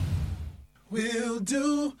We'll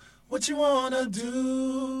do what you wanna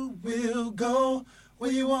do. We'll go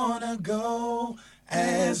where you wanna go.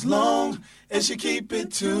 As long as you keep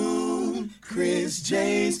it tuned. Chris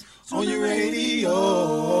J's on your radio.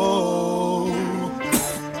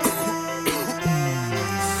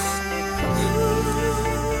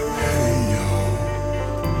 Hey y'all,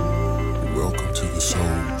 welcome to the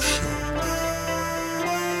Soul Show.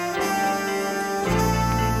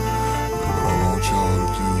 What I want y'all to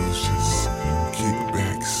do is just kick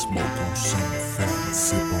back, smoke on some fat, and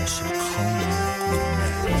sip on some cognac with me.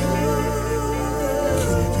 Can you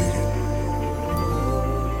dig it?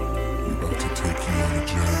 We're about to take you on a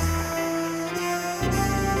journey.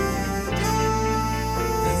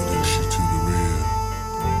 Introduce you to the real.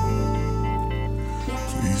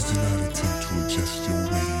 Please do not attempt to adjust your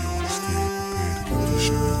radio. Instead, prepare to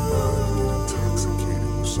condition your mind to get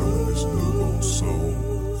intoxicated with some of this new old soul.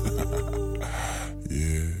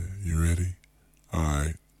 Yeah, you ready? All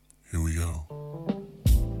right, here we go.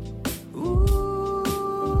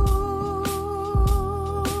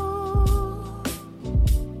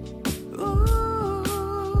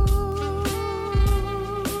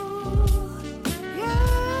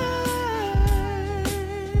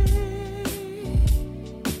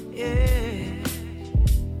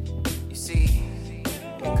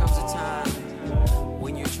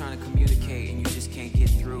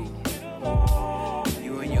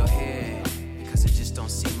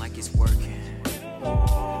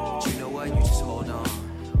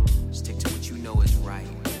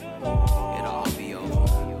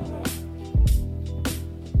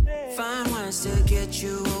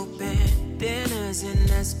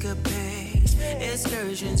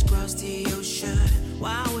 Excursions cross the ocean.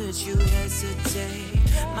 Why would you hesitate?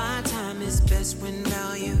 My time is best when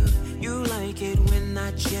valued. You like it when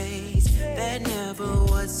I chase. That never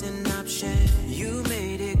was an option. You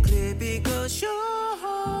made it clear because your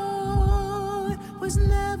heart was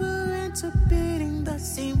never into beating the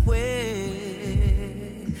same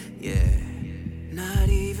way. Yeah, not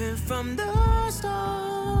even from the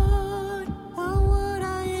start. Why would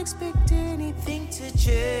I expect anything to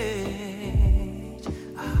change?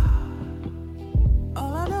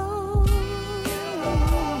 All I know is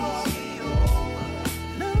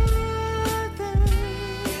nothing.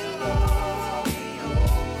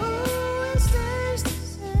 Always stays the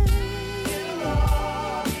same.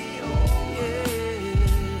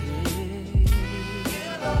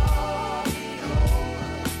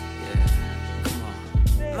 Come on.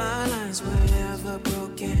 My lines were never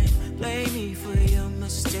broken. Blame me for your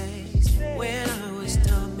mistakes. When I was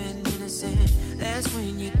dumb and innocent, that's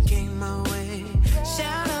when you came my way.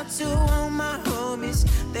 Shout out to all my homies,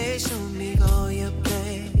 they showed me all your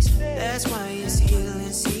place. That's why it's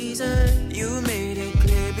healing season. You made it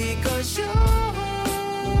clear because your heart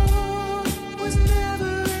was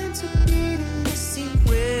never into beating the same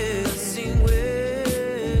way.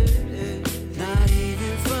 Not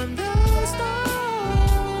even from the start.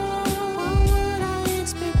 Why would I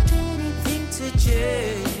expect anything to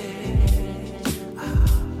change?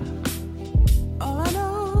 All I know.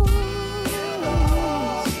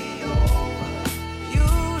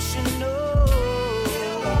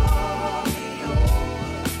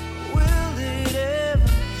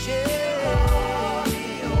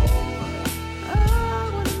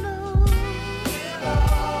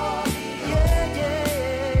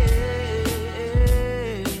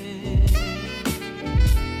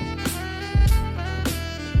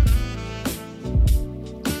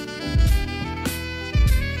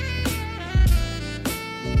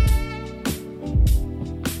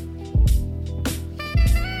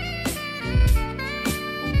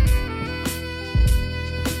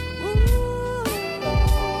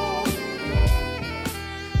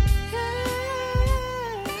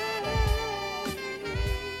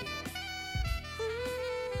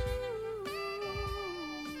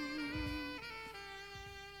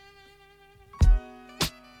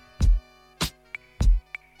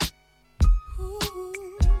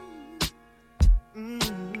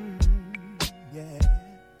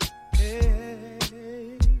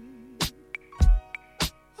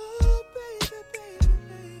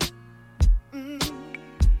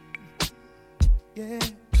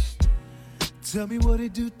 Tell me what he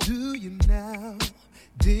do to you now.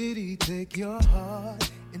 Did he take your heart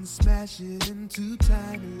and smash it into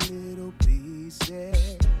tiny little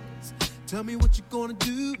pieces? Tell me what you gonna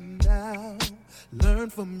do now. Learn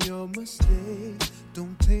from your mistakes.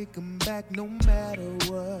 Don't take him back no matter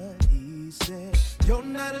what he said. You're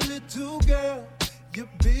not a little girl. You're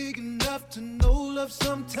big enough to know love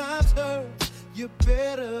sometimes hurts. You're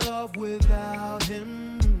better off without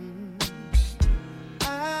him.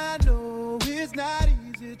 I know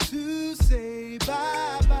here to say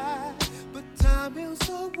bye-bye, but time heals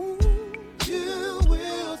the wound. You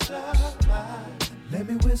will stop by. Let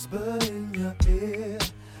me whisper in your ear,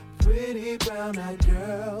 pretty brown-eyed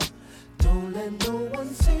girl. Don't let no one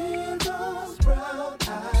see those brown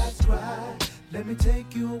eyes cry. Let me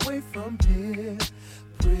take you away from here,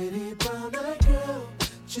 pretty brown-eyed girl.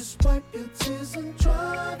 Just wipe your tears and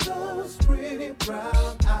dry those pretty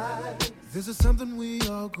brown eyes. This is something we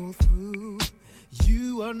all go through.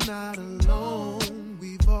 You are not alone.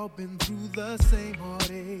 We've all been through the same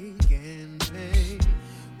heartache and pain.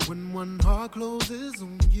 When one heart closes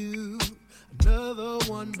on you, another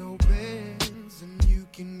one opens, and you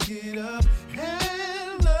can get up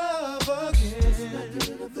and love again. It's not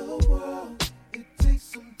the end of the world. It takes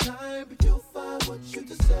some time, but you'll find what you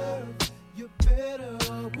deserve. You're better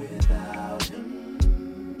without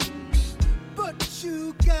him. But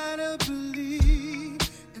you gotta believe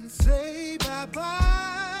and say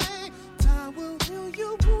bye-bye. Time will heal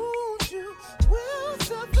your wounds, you will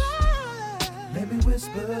survive. Let me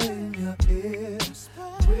whisper in your ear,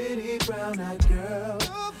 pretty brown-eyed girl.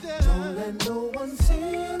 Don't let no one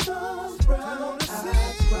see those brown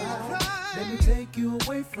eyes cry. Let me take you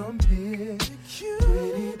away from here,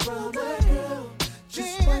 pretty brown-eyed girl.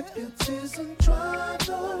 Just wipe your tears and dry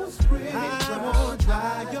those pretty brown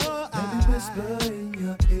eyes. Let me whisper in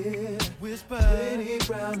your ear, pretty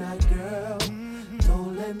brown-eyed girl.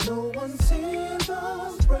 Don't let no one see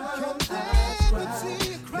those brown eyes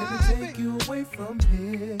cry. Let me take you away from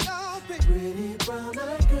here, pretty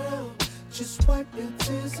brown-eyed girl. Just wipe your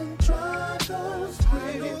tears and dry those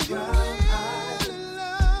pretty brown eyes.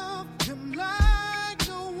 Love him like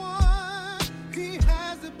no one. He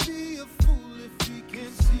has to be a fool if he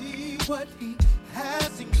can see what he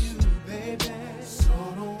has in you, baby. So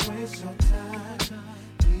don't waste your time.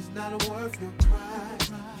 He's not worth your cry.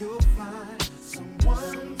 You'll find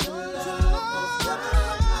someone to love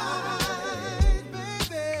right,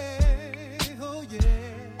 baby. Oh yeah.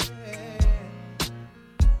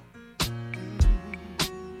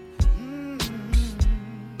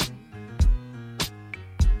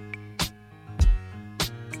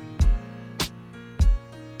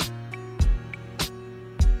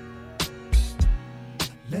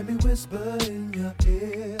 Let me whisper in your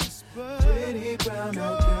ear, pretty brown-eyed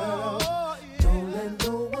girl. Don't let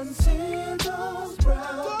no one see those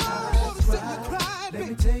brown eyes cry. Let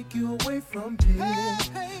me take you away from here,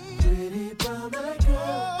 pretty brown-eyed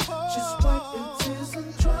girl. Just wipe your tears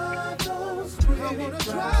and dry those pretty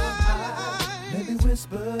brown eyes. Let me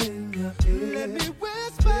whisper in your ear,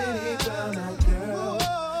 pretty brown-eyed girl.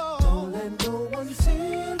 Don't let no one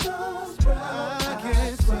see those brown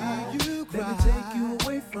eyes cry. Let me take you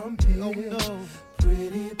away from here,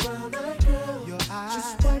 pretty brown-eyed girl. Your eyes,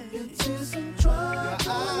 just wipe your tears and dry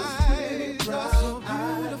those pretty brown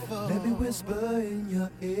eyes. Let me whisper in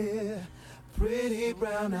your ear, pretty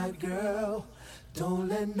brown-eyed girl. Don't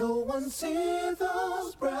let no one see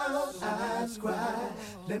those brown eyes cry.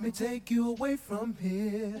 Let me take you away from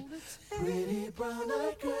here, pretty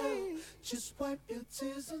brown-eyed girl. Just wipe your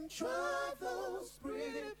tears and dry those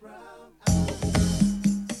pretty brown eyes.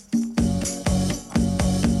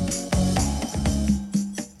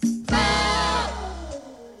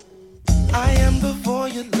 I am the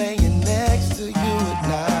voyeur laying next to you at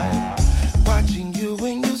night, watching you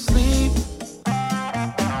when you sleep.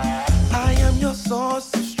 I am your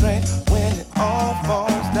source of strength when it all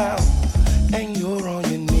falls down and you're on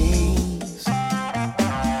your knees.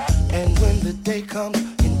 And when the day comes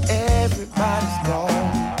and everybody's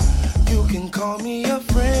gone, you can call me a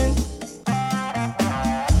friend.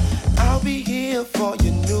 I'll be here for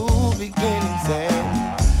your new beginnings,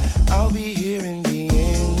 and I'll be here in the end.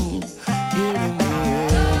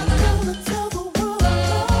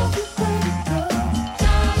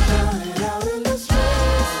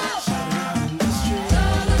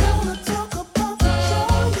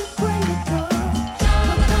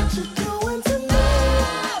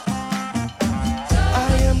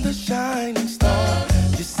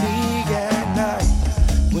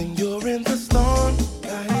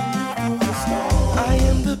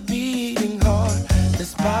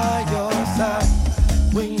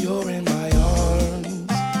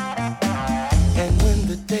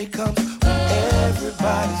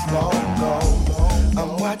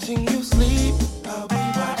 Watching you sleep, I'll be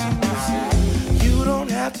watching you sleep. You don't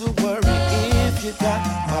have to worry if you got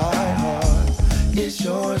my heart. It's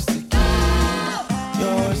yours to keep,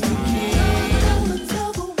 yours to keep.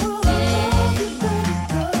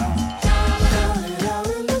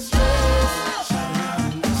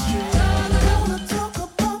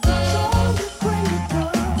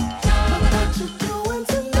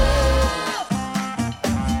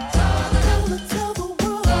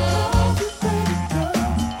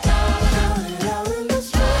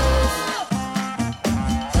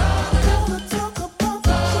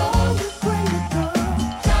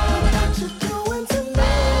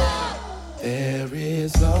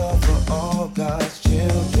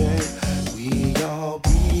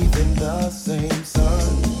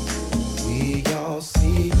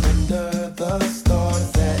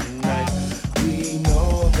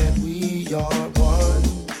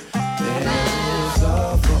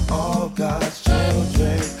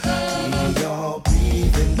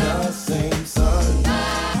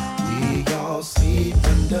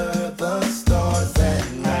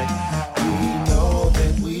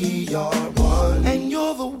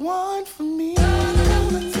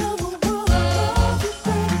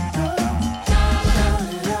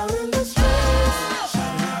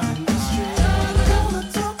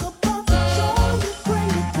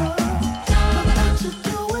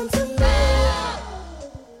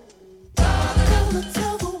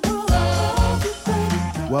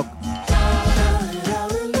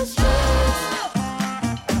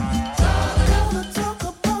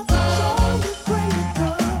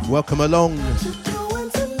 Welcome along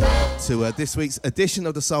to this week's edition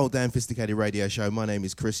of the Soul Damn Phisticated radio show. My name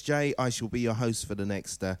is Chris J. I shall be your host for the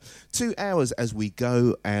next 2 hours as we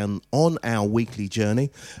go on our weekly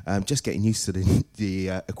journey. Just getting used to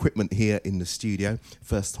the equipment here in the studio.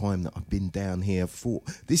 First time that I've been down here for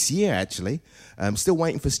this year, actually. Still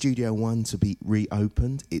waiting for Studio 1 to be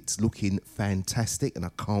reopened. It's looking fantastic and I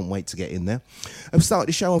can't wait to get in there. I've started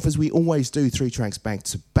the show off as we always do, 3 tracks back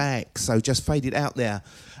to back. So just faded out there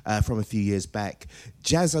from a few years back.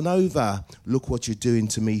 Jazzanova, Look What You're Doing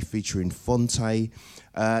to Me, featuring Phonte.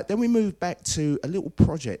 Then we moved back to a little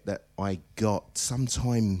project that I got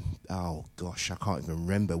sometime, oh gosh, I can't even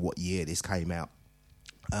remember what year this came out.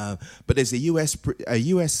 But there's a US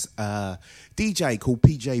DJ called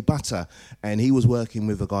PJ Butta, and he was working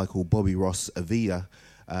with a guy called Bobby Ross Avila,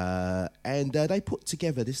 and they put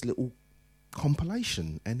together this little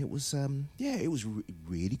compilation, and it was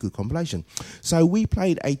really good compilation. So we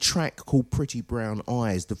played a track called Pretty Brown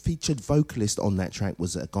Eyes. The featured vocalist on that track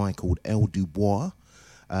was a guy called Dubois.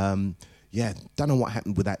 Don't know what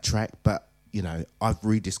happened with that track, but you know, I've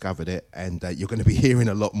rediscovered it, and you're going to be hearing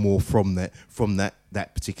a lot more from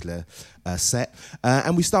that particular set.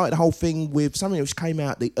 And we started the whole thing with something which came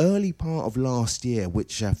out the early part of last year,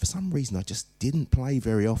 which for some reason I just didn't play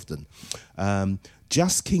very often.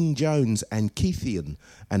 Justking Jones and Keithian,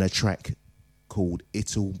 and a track called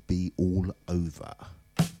It'll Be All Over.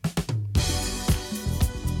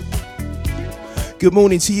 Good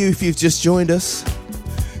morning to you if you've just joined us.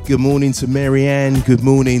 Good morning to Marianne. Good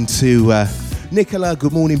morning to Nicola.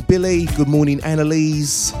 Good morning, Billy. Good morning,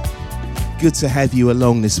 Annalise. Good to have you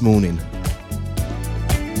along this morning.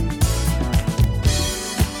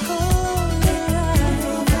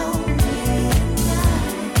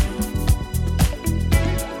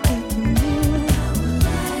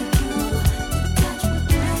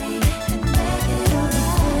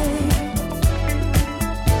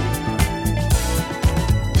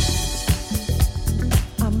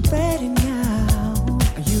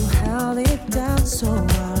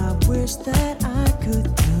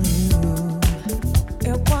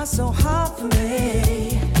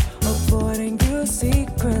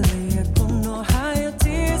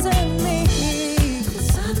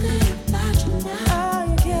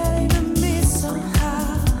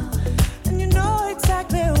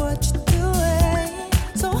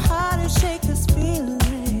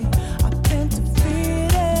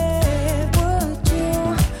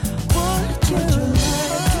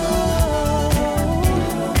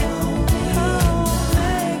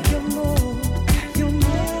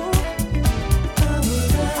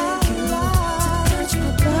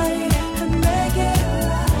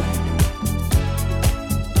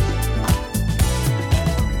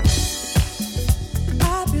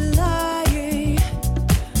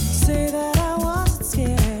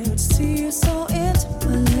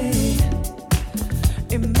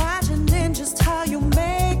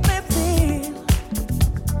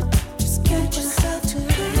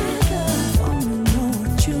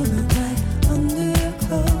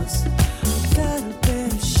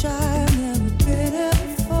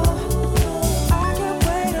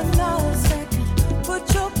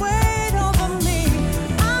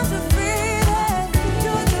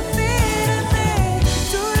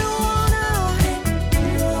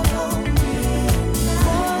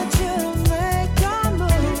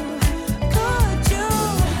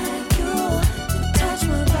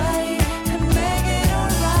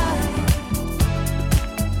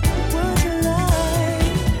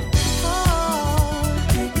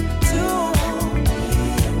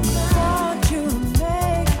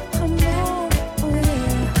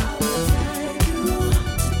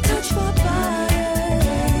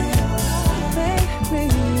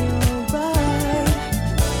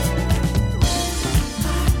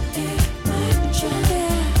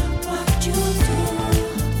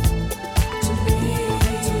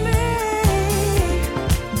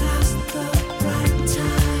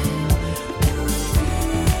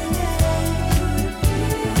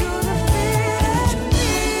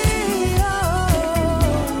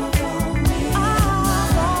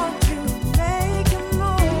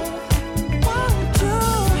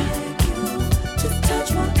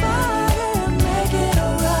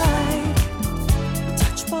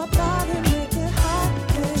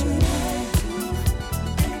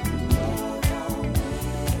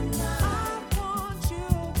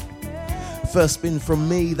 First spin from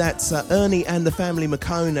me, that's Ernie and the family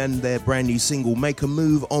McKone and their brand new single Make a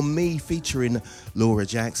Move on Me, featuring Laura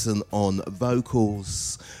Jackson on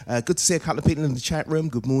vocals. Good to see a couple of people in the chat room.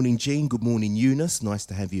 Good morning, Jean. Good morning, Eunice. Nice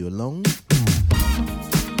to have you along.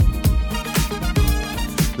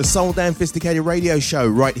 The Soul Damn Phisticated radio show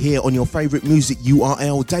right here on your favourite music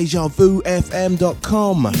URL,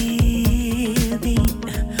 DejaVuFM.com.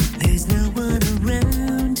 There's no one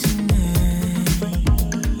around tonight.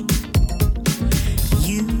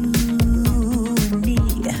 You and me,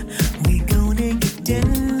 we're gonna get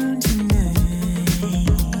down tonight.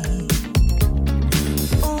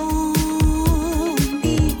 All we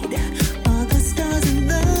need are the stars and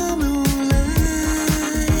the moonlight.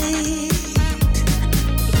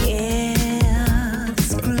 Yeah,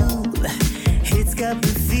 this groove, it's got me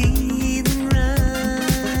feeling right.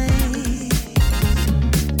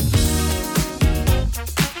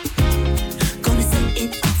 Gonna set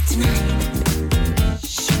it off tonight.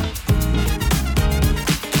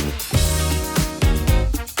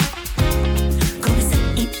 Gonna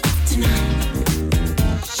set it off tonight.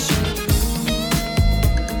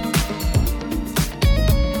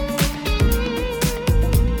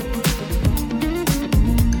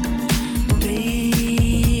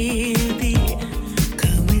 Baby,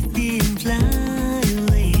 come with me and fly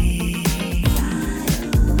away.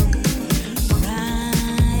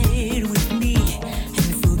 Ride with me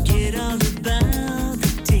and forget all about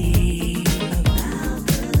the day.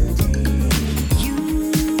 You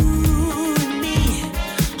and me,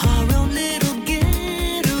 our own little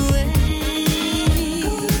getaway.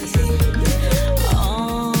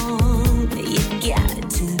 All you got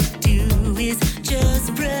to do is just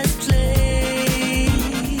press play.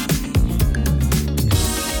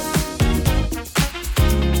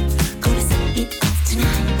 Gonna set it off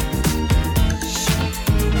tonight.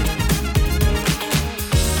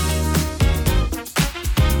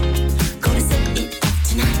 Gonna set it off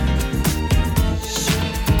tonight.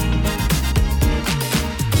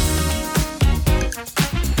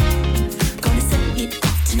 Gonna set it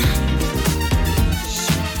off tonight.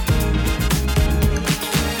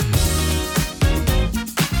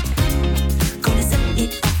 Gonna set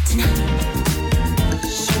it off tonight.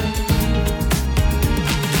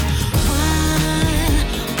 While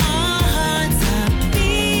our hearts are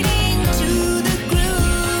beating to the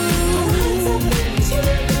groove,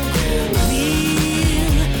 we'll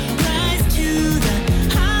rise to the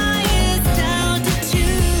highest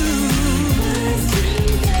altitude.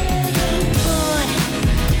 Boy,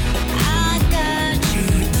 I got you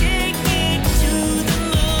taking to the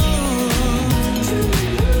moon.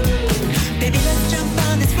 Baby, let's jump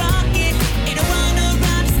on this rocket. Ain't no one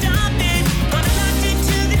around to stop it. Gonna launch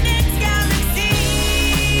into the next galaxy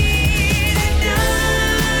tonight.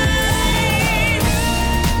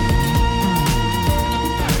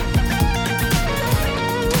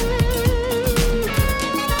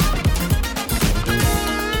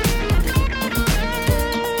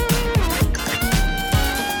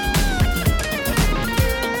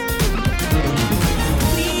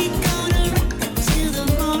 We gonna rock until the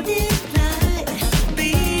morning light.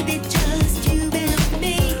 Baby, just you and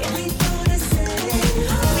me. We gonna say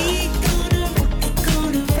we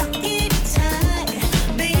gonna rock it tight.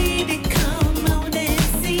 Baby, come on and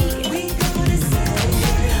see. We gonna say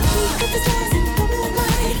we got the stars in the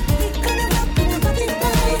moonlight. We gonna rock it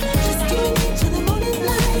right. Just you and me till the morning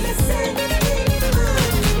light. Say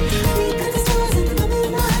we got the stars in the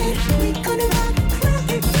moonlight. We gonna rock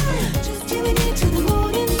it right. Just you and me till the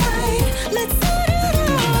morning light. Let's start it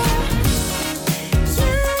off.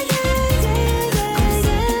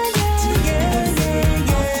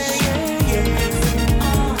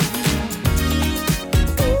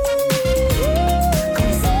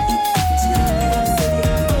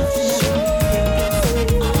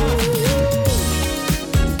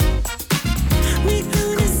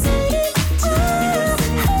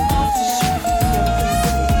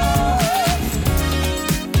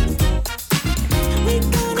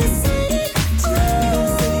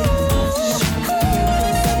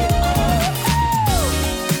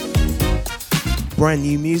 Brand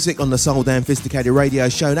new music on the Soul Damn Phisticated radio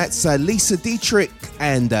show. That's Lisa Dietrich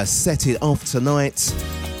and Set It Off Tonight,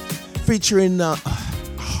 featuring a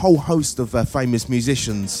whole host of famous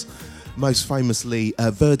musicians, most famously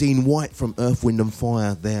Verdine White from Earth, Wind and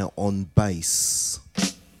Fire there on bass.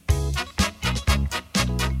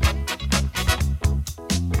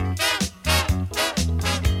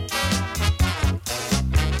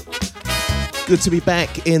 Good to be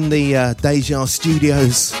back in the Deja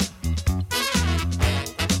studios.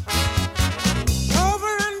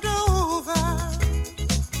 Over and over,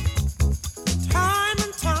 time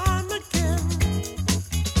and time again.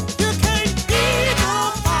 You can't be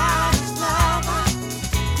nobody's lover.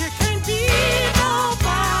 You can't be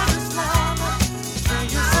nobody's lover. Say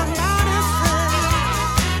you're somebody's friend.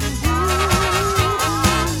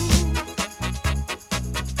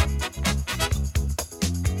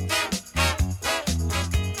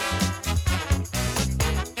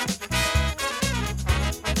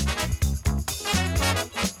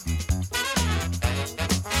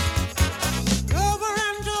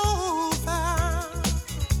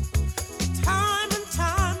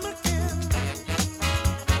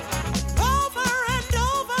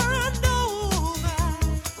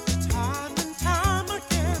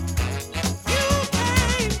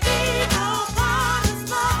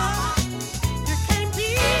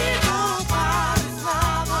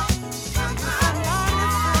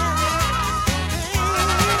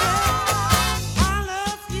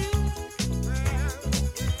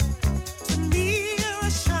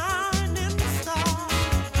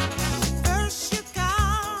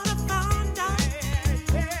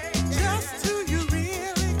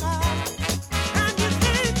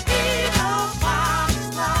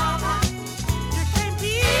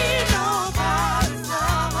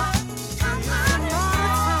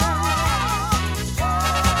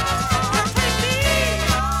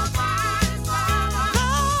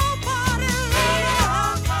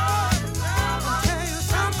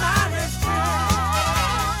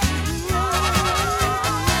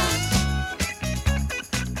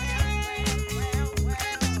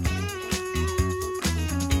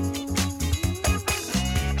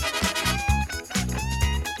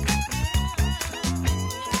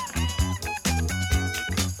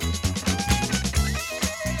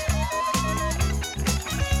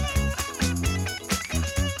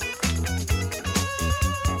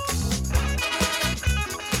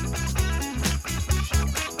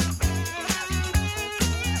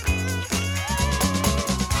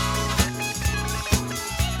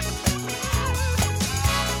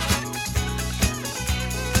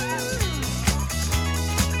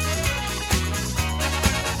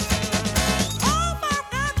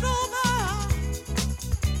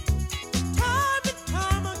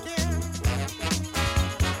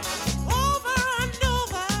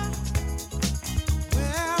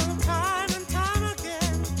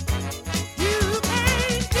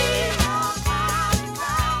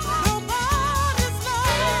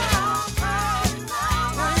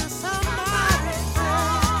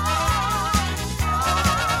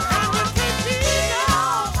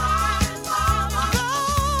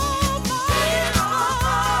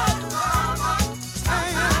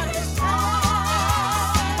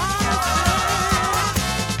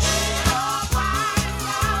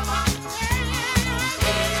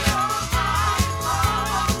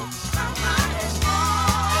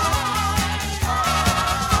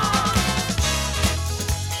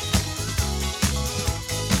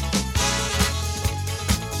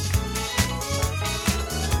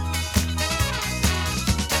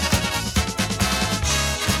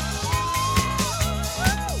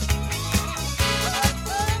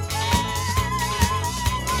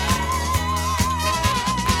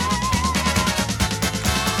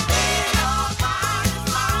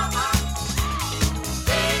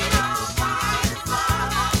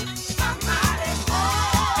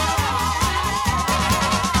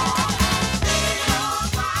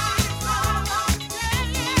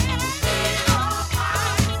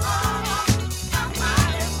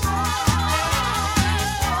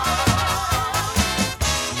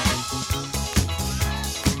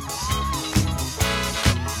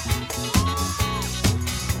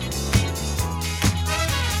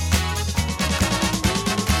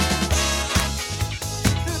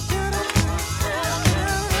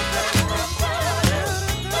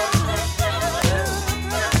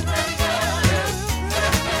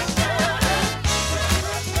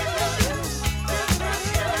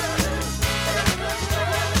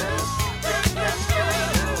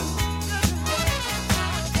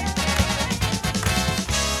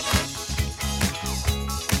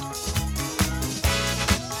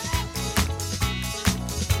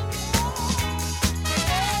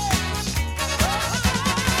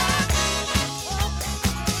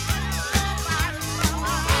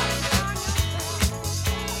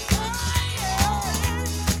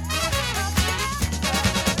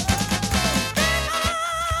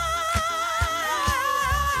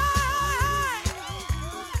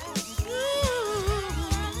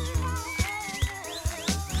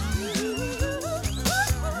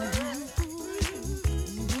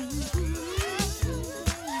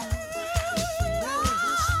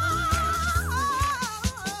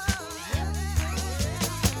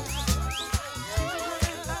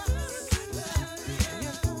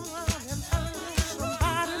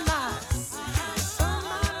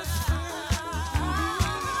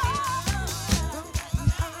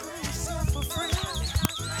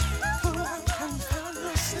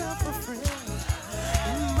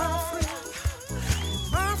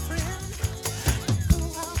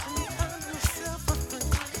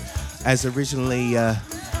 as originally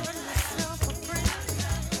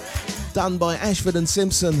done by Ashford and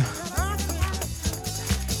Simpson.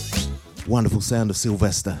 Wonderful sound of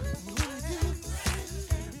Sylvester.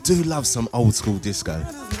 Do love some old school disco.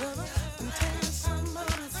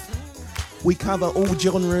 We cover all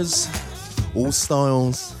genres, all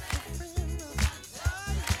styles,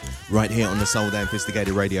 right here on the Soul Down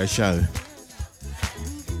Phisticated radio show.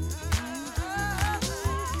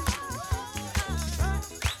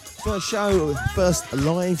 First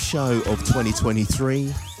live show of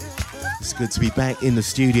 2023. It's good to be back in the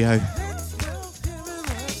studio.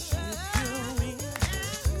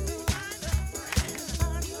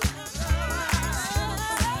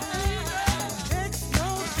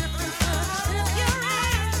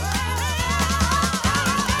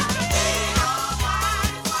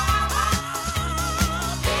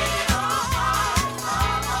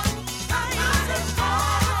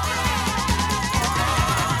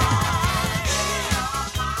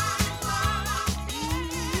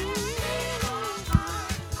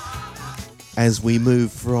 As we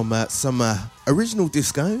move from some original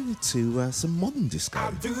disco to some modern disco.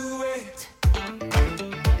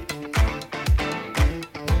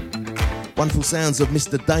 Wonderful sounds of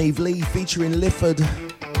Mr. Dave Lee featuring Lifford.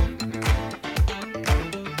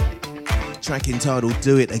 Track entitled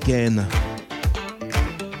Do It Again.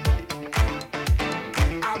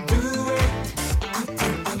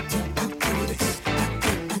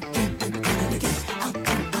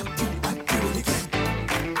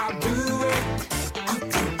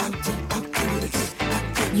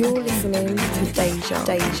 You're listening to Deja.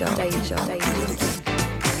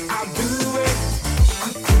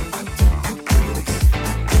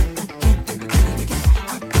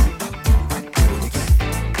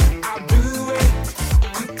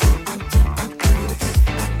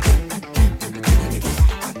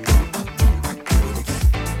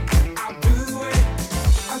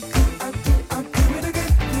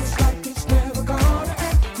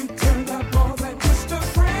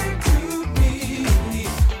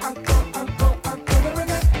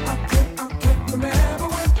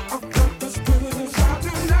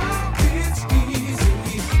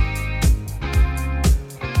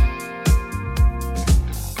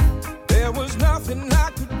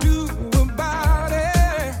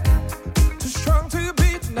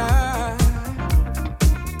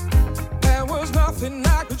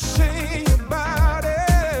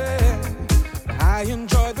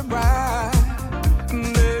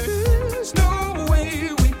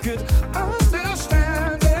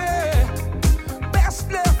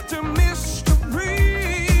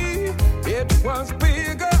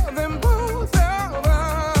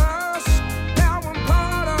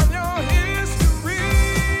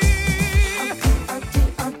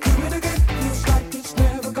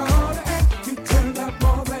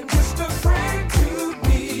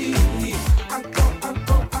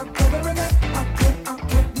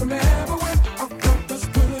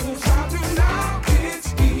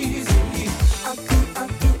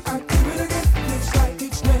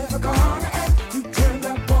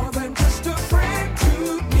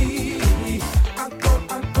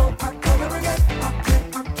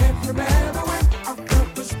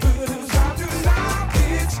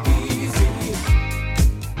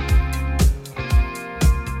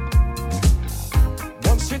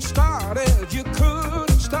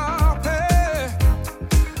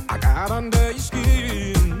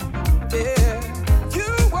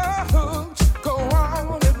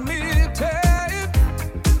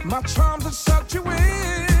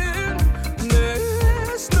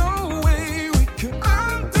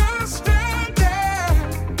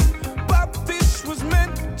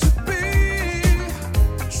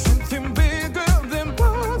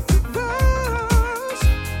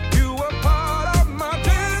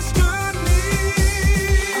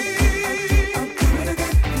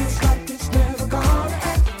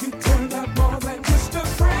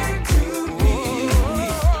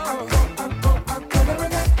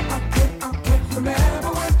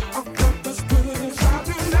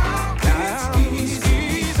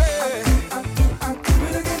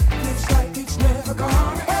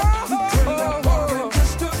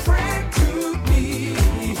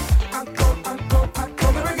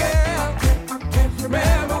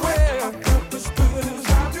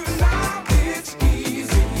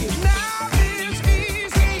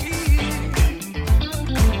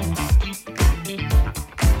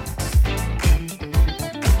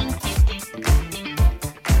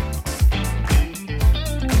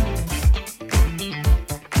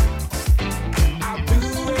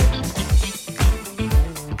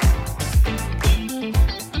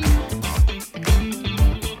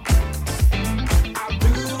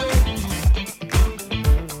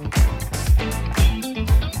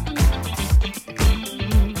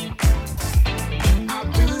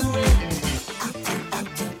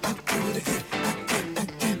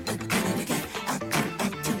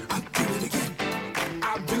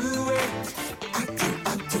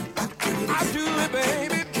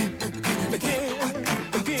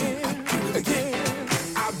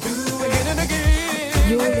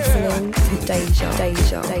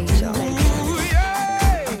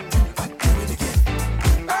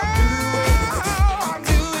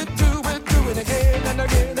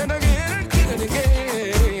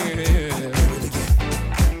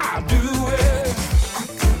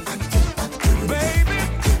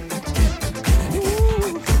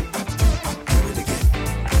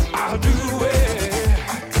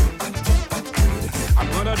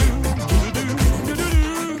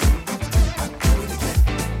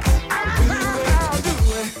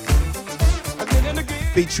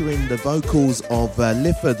 Featuring the vocals of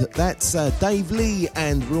Lifford, that's Dave Lee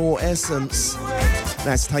and Raw Essence.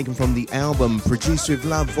 That's taken from the album Produced With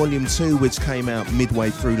Love Volume 2, which came out midway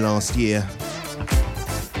through last year.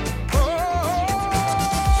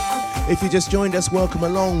 If you just joined us, welcome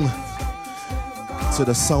along to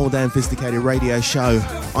the Soul Down Phisticated radio show.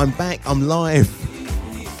 I'm back, I'm live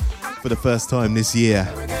for the first time this year.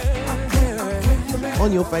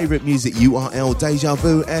 On your favourite music URL,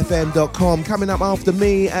 DejaVuFM.com. Coming up after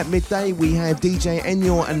me at midday, we have DJ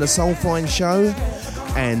Enyor and the Soulfine Show.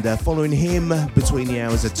 And following him, between the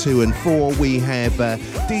hours of 2 and 4, we have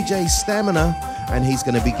DJ Stamina, and he's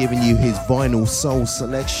going to be giving you his vinyl soul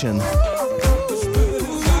selection.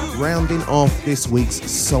 Rounding off this week's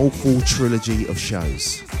soulful trilogy of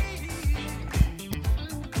shows.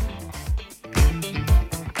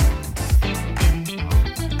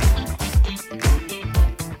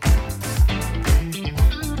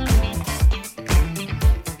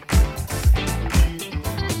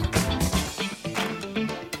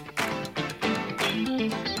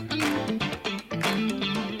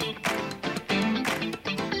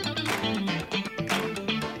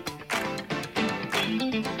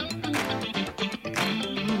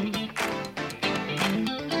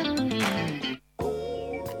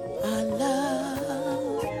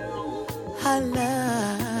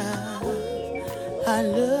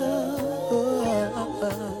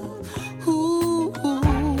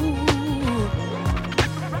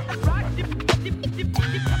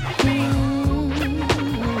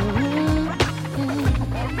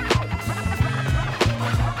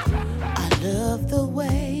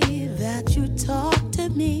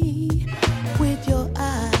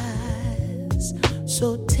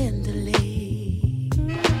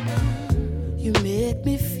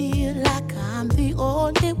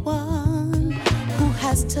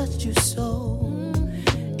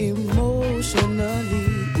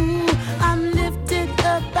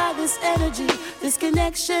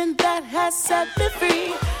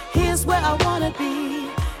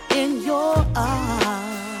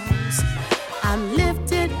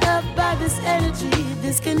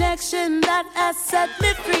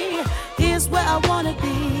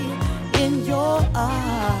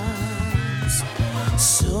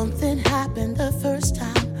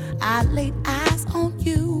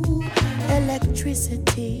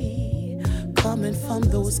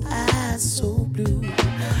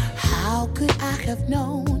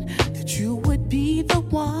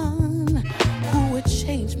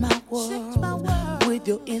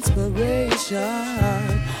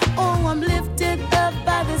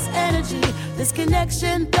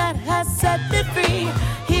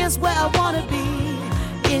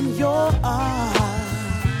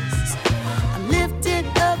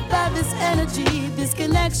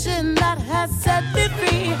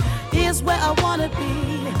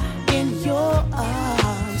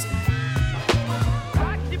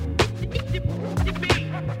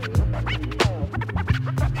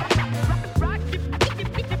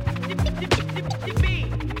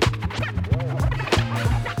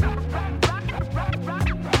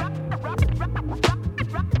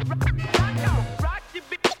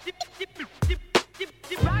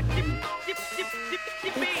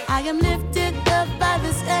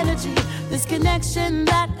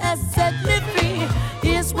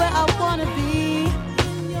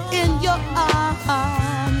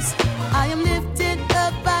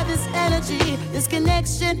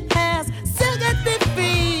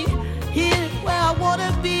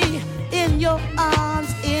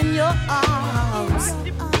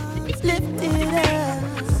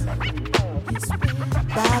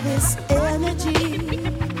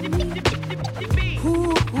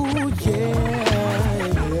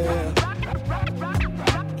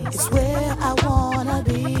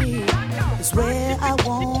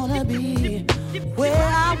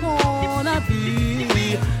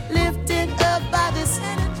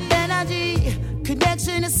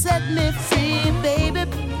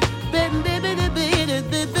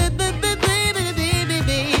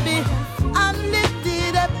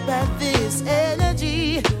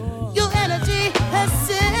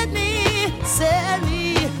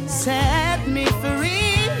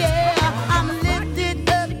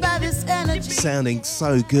 sounding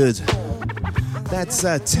so good. That's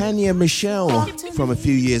Tanya Michelle from a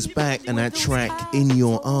few years back, and that track, In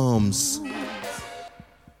Your Arms.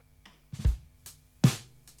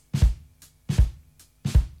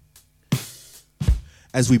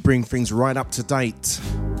 As we bring things right up to date.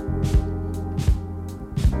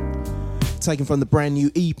 Taken from the brand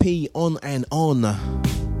new EP, On and On.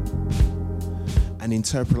 An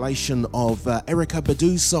interpolation of Erykah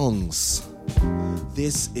Badu's songs.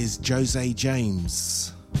 This is José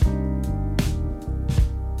James.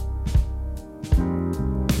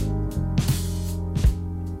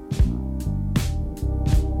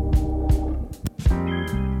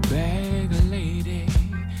 Bag lady,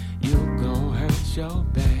 you gon' hurt your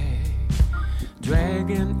back,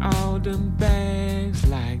 dragging all them bags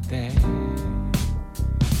like that.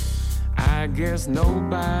 I guess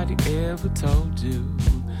nobody ever told you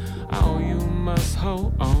all you must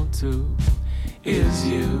hold on to is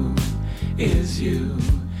you, is you,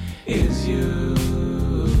 is you.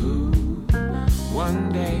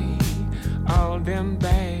 One day, all them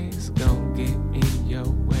bags gon' get in your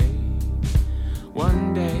way.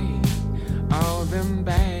 One day, all them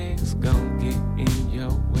bags gon' get in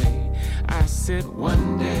your way. I said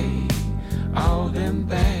one day, all them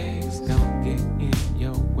bags gon' get in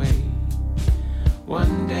your way.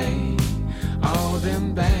 One day, all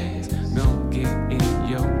them bags gon' get in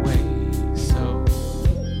your way. So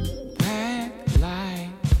pack light,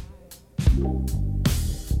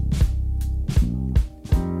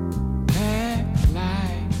 pack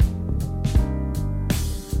light,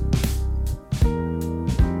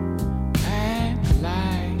 pack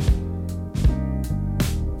light,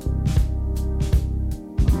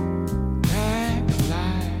 pack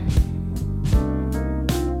light.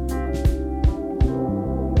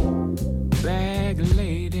 Bag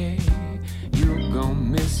lady, you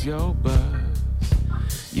gon' miss your bus.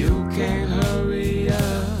 You can't hurry up,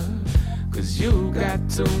 'cause you got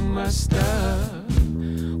too much stuff.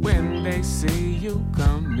 When they see you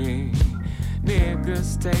coming,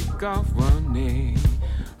 niggas take off running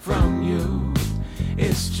from you.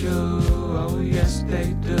 It's true, oh yes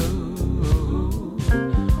they do.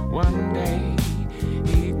 One day,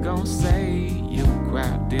 he gon' say you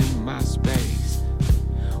crowded my space.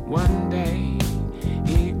 One day,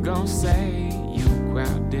 he gon' say you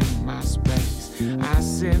crowded my space. I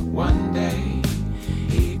said one day,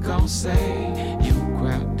 he gon' say you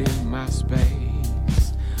crowded my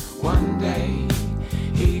space. One day,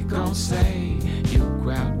 he gon' say you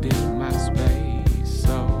crowded my space.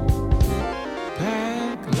 So,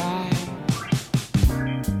 pack light,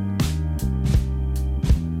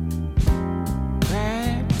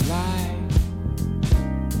 pack light,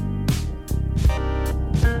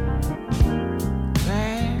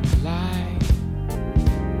 pack light,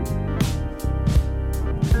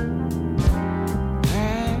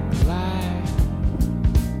 pack light.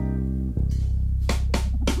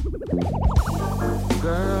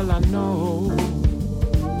 Girl, I know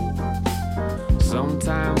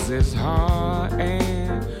sometimes it's hard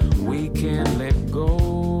and we can't let go.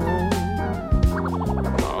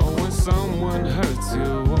 Oh, when someone hurts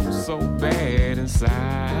you so bad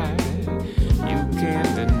inside, you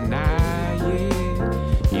can't deny it,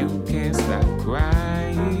 you can't stop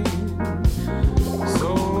crying.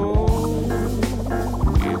 So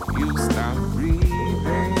if you stop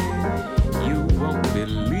breathing, you won't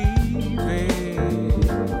believe it.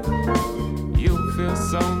 You feel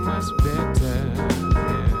so much better,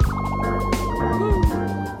 yeah. Woo.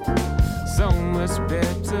 So much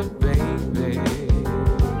better, baby.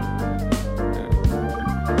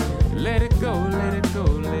 Let it go, let it go,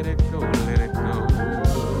 let it go, let it go.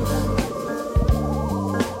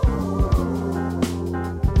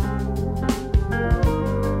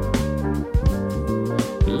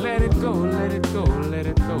 Let it go, let it go, let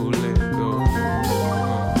it go, let it go.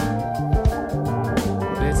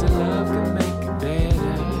 Better love can make it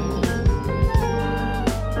better.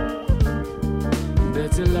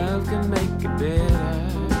 Better love can make it better.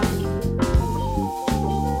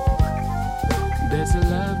 Better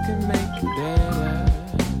love can make it better.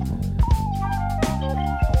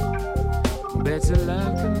 Better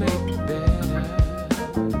love can make it better.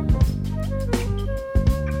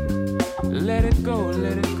 Let it go,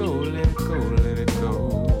 let it go, let it go, let it go.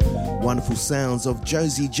 Wonderful sounds of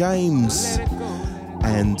José James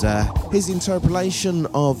and his interpolation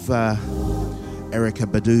of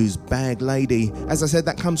Erykah Badu's Bag Lady. As I said,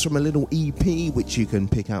 that comes from a little EP which you can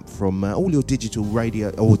pick up from all your digital radio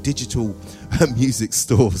or digital music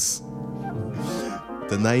stores.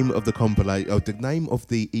 The name of the the name of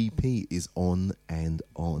the EP is On and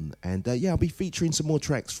On, and yeah, I'll be featuring some more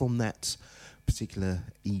tracks from that particular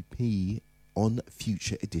EP on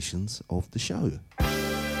future editions of the show.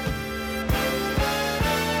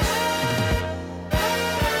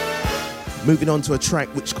 Moving on to a track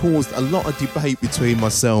which caused a lot of debate between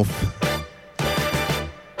myself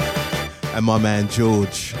and my man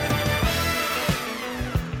George.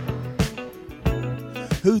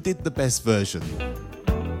 Who did the best version?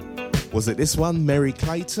 Was it this one, Mary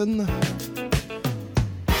Clayton?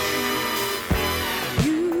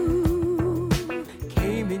 You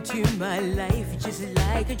came into my life just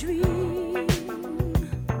like a dream,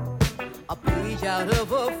 a page out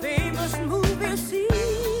of a famous movie scene.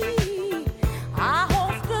 I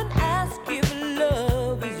often ask if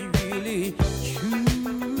love is really true.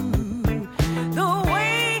 The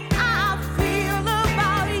way I feel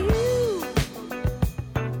about you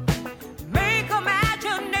make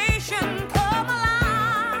imagination come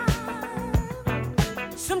alive.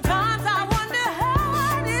 Sometimes I wonder how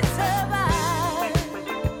I did survive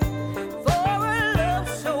for a love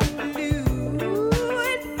so blue.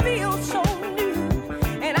 It feels so new,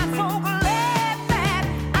 and I'm so glad that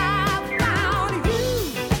I found you.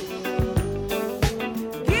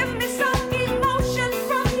 Give me some emotion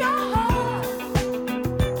from your heart.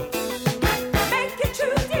 Make it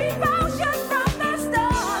true devotion from the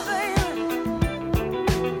start, baby.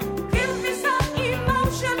 Give me some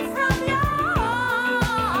emotion from your heart.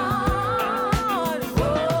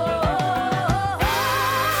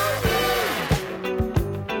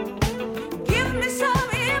 Give me some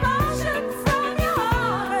emotion from your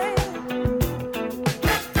heart.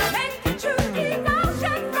 Make it true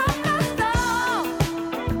devotion from the start.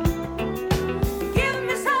 Give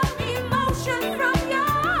me some emotion from your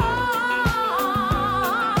heart.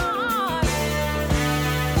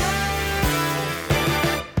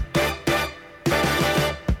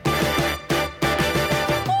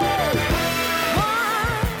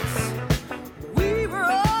 Once we were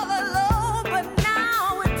all alone, but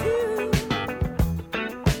now we're two.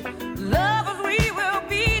 Lovers we will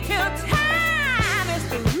be till time is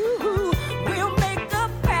through. We'll make the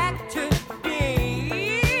pact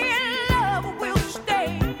today, and love will stay,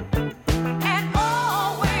 and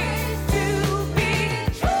always to be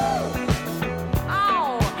true.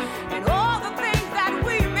 Oh, and all the things that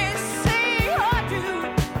we may say or do.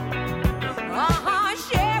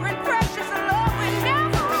 Sharing precious love we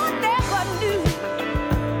never knew.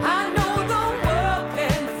 I know the world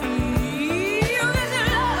can feel this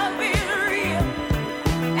love is real,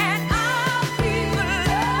 and I feel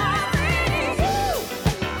loving you.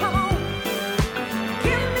 Come on,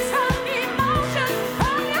 give me some emotion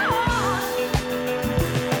from your heart.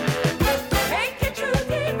 Make it true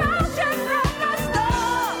devotion from the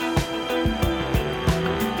start.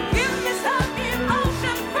 Give me some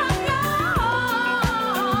emotion from your heart.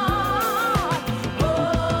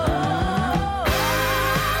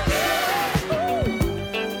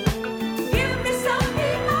 Give me some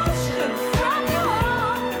emotion from your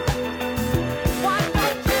heart. Why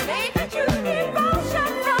don't you make it true devotion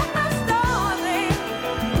from the start, babe?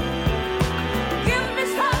 Give me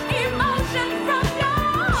some emotion from your Give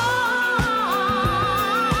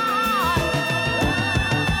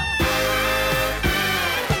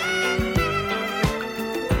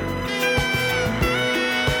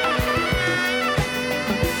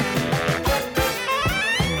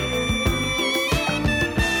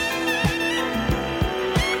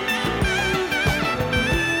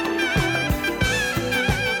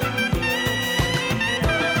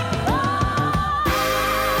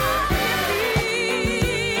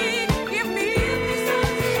me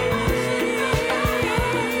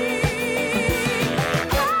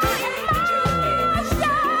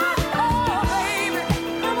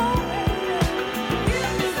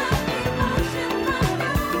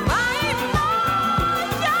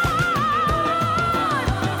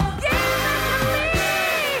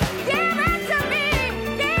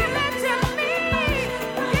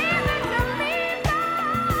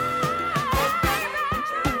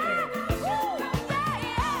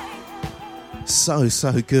some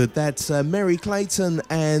So good. That's Mary Clayton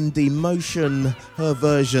and Emotion, her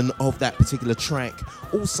version of that particular track,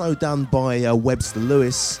 also done by Webster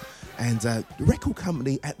Lewis. And the record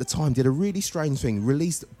company at the time did a really strange thing,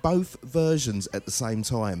 released both versions at the same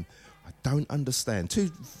time. I don't understand.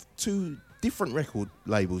 Two different record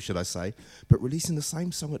labels, should I say, but releasing the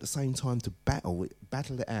same song at the same time to battle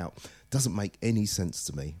it out doesn't make any sense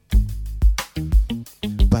to me.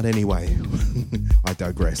 But anyway, I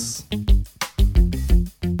digress.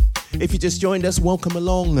 If you just joined us, welcome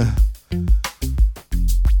along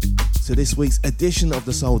to this week's edition of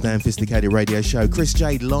the Soul Damn Phisticated Radio Show. Chris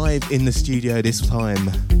J live in the studio this time.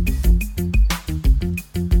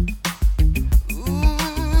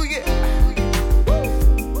 Ooh, yeah.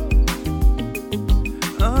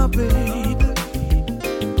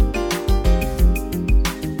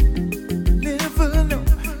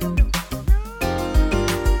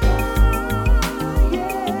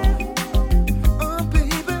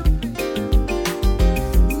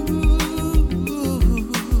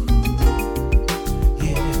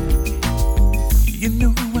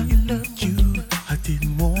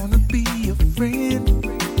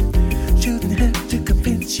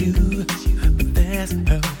 you, but that's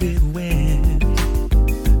how it went.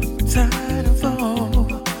 I'm tired of all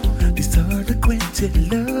this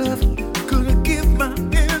unacquainted love. Gonna give my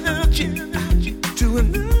energy to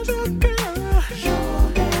another girl.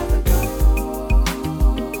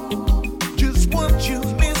 Just what you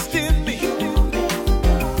missed in me.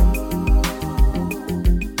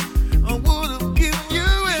 I would have given you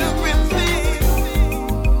everything.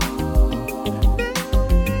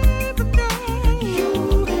 Never know.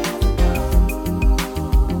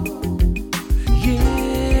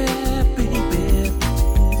 Yeah, baby.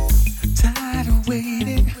 Tired of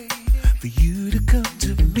waiting for you to come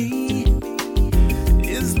to me.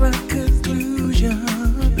 Is my conclusion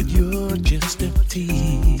that you're just a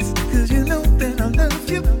tease? 'Cause you know that I love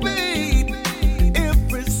you, babe,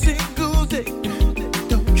 every single day.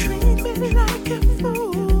 Don't treat me like a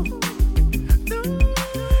fool. No.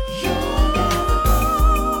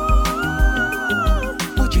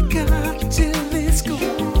 What you got till it's gone.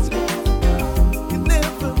 You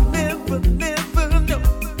never, never, never know.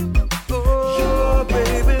 Oh,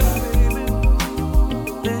 baby,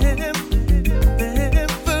 baby, never,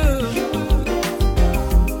 never.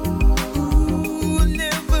 Ooh,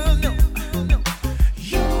 never know.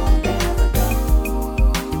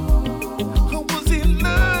 I was in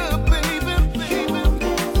love, baby, baby.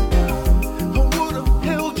 I would have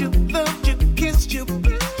held you, loved you, kissed you.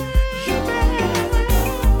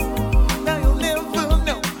 Now you'll never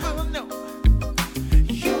know.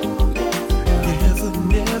 Never,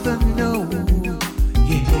 never know.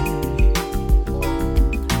 Yeah.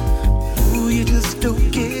 Ooh, you just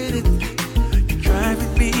don't get it. You're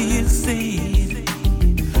driving me insane,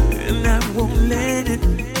 and I won't let it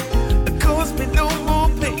cost me no more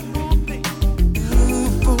pain. Ooh,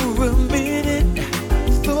 for a minute,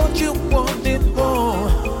 thought you wanted more.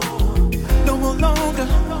 No longer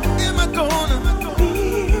am I gonna be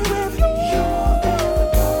with you.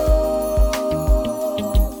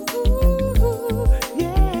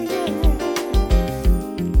 Yeah, yeah.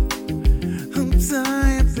 I'm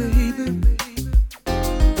tired, baby.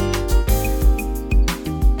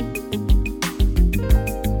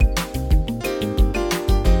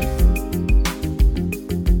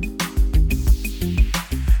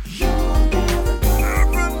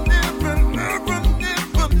 Never, never,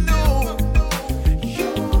 never know.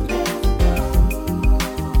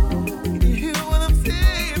 You hear what I'm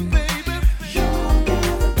saying, baby?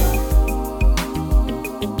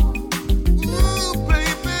 Ooh,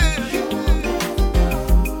 baby.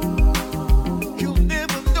 You'll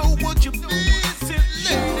never know what you're missing,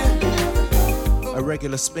 lady. A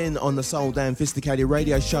regular spin on the Soul Damn Phisticated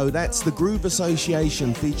radio show. That's the Groove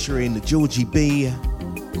Association featuring Georgie B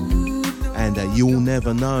and You'll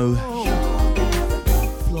Never Know.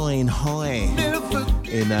 Flying high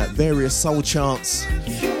in various soul charts.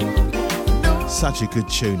 Such a good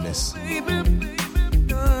tune, this.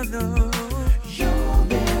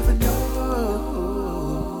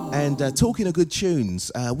 And talking of good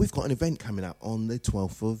tunes, we've got an event coming up on the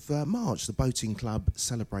 12th of March. The Boating Club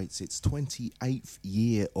celebrates its 28th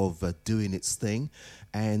year of doing its thing,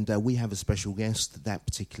 and we have a special guest that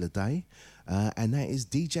particular day, and that is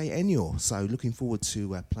DJ Enyor. So looking forward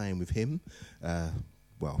to playing with him,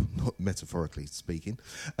 well, not metaphorically speaking.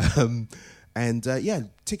 And yeah,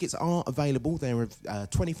 tickets are available. They're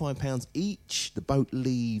 £25 each. The boat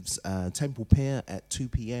leaves Temple Pier at 2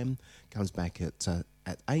 p.m, comes back at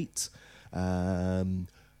 8.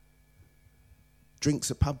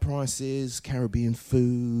 Drinks at pub prices, Caribbean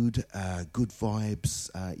food, good vibes.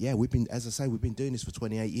 Yeah, we've been, as I say, we've been doing this for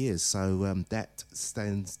 28 years, so that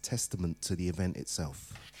stands testament to the event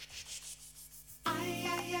itself.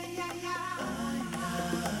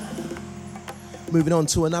 Moving on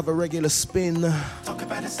to another regular spin. Talk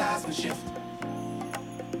about the seismic shift.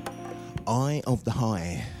 Eye of the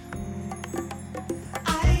High.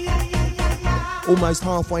 Almost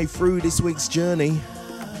halfway through this week's journey.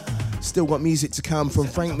 Still got music to come from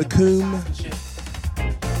Frank McComb,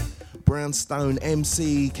 Brownstone,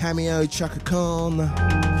 Em-Cee, Cameo, Chaka Khan.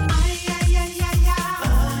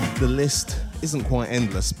 The list isn't quite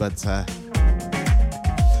endless, but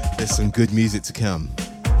there's some good music to come.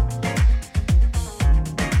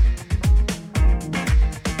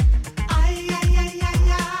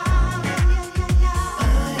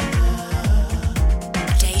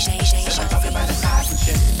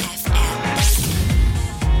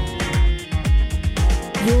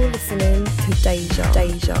 You're listening to Deja.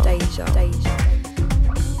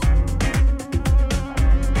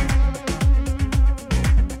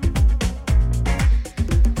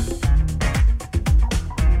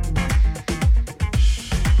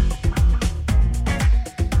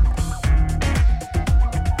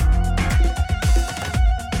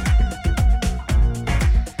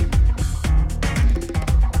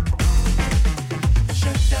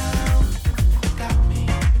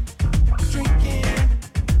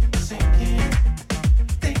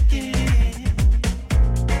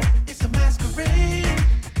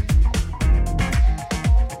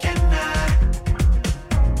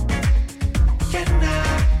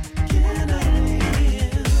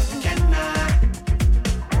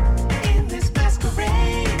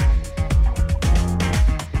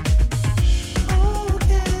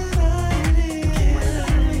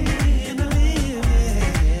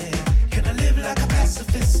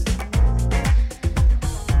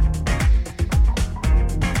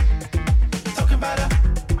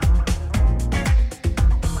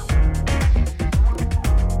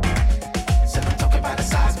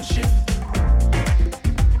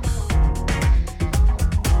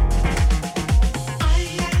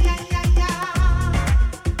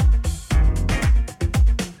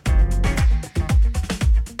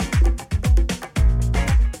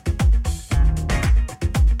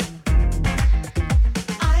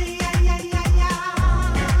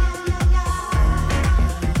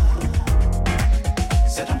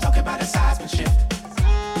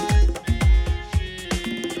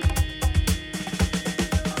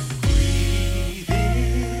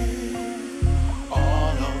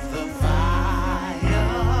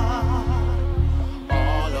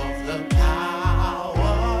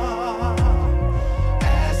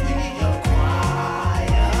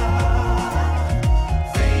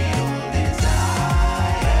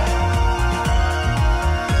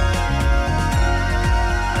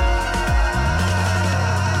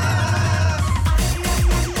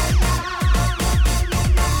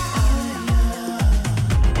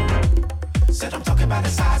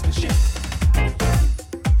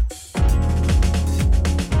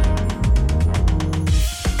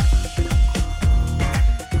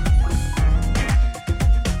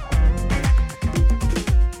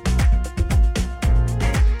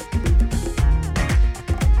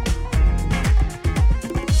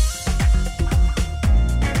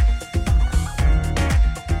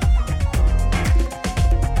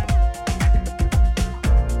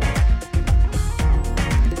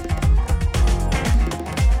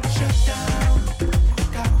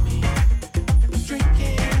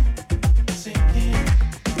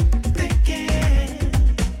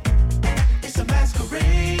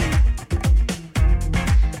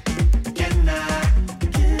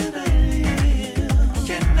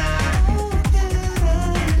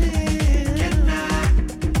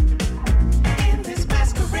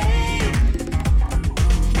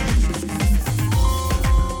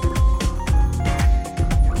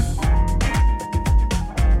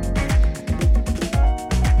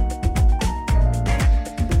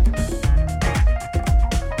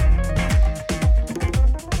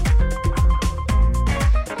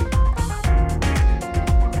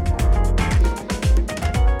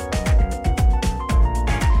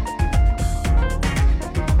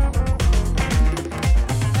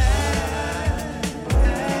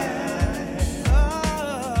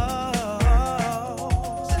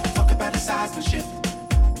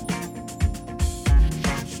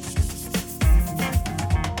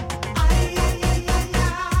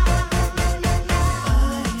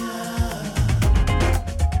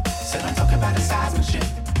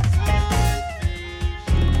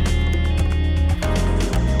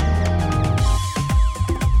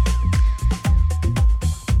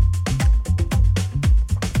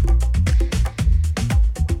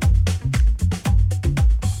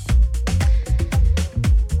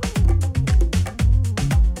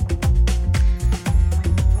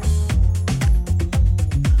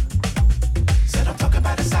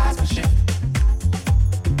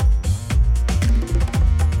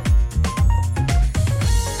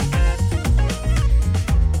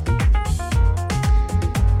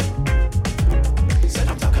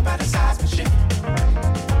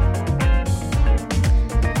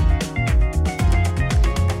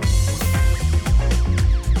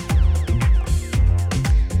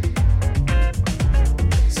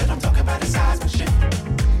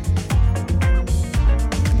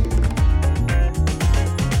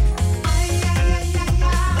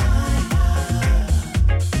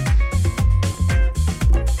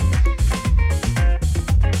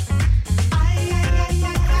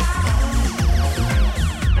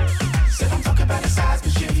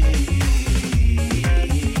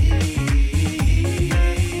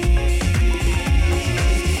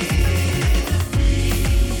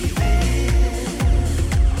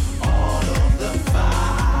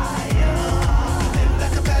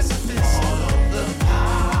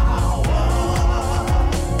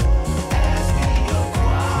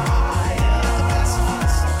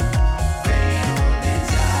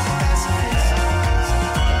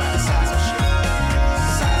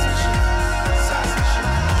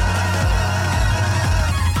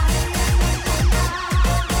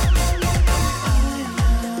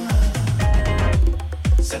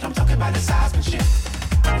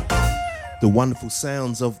 The wonderful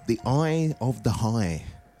sounds of the Eye of the High.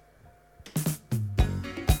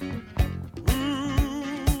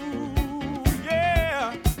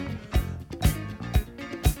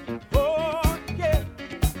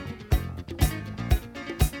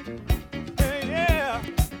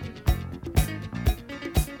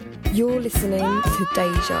 You're listening to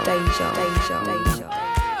Deja.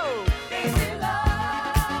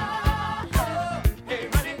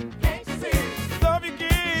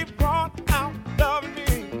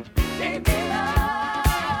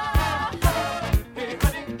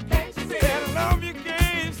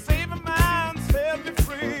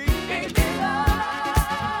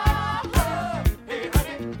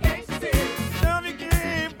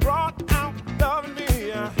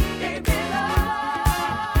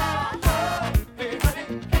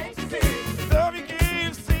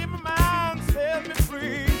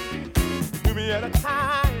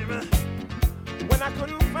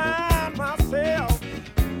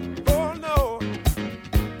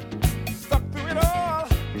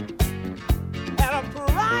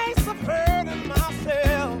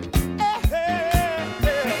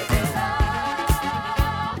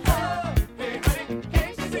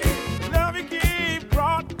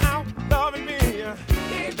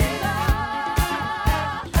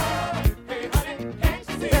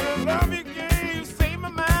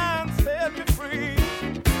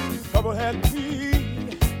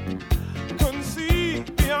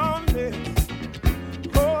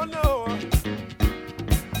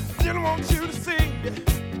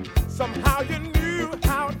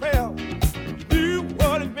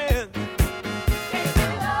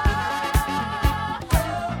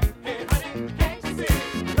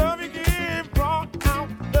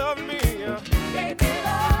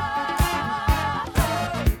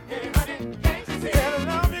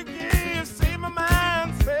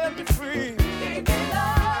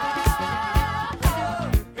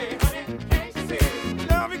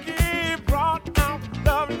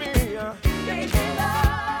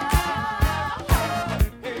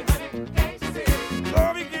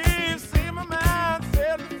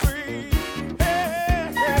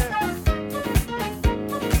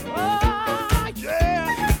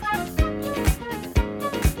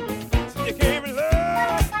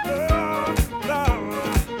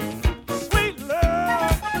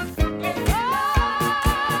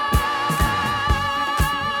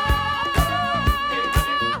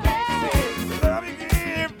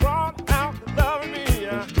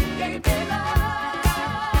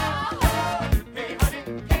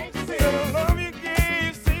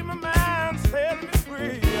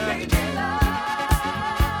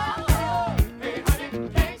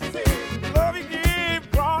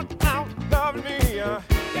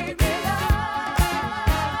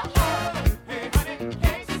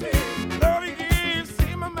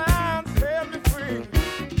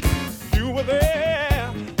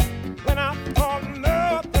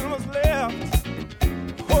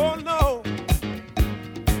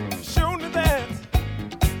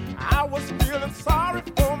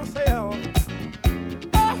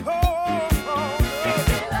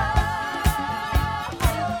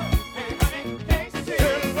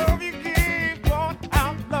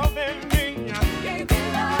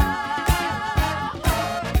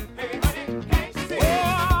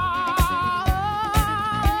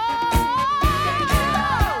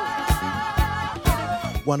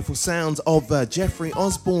 Wonderful sounds of Jeffrey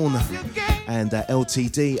Osborne and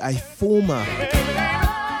L.T.D, a former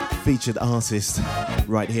featured artist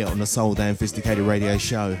right here on the Soul Damn Phisticated radio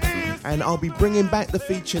show. And I'll be bringing back the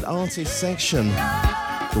featured artist section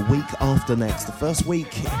the week after next, the first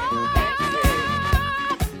week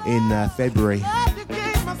in February.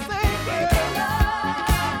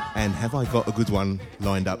 And have I got a good one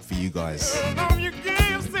lined up for you guys?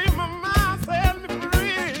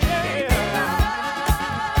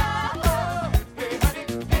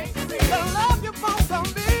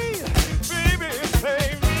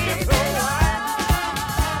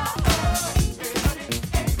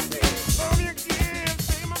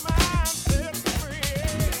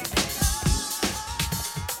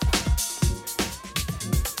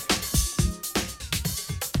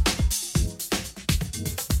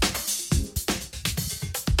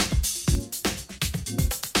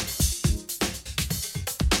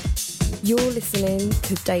 You're listening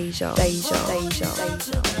to Deja.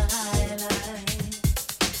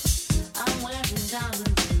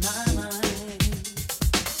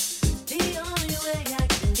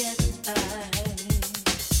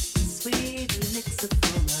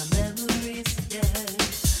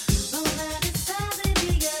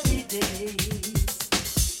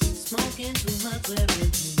 Smoking too much,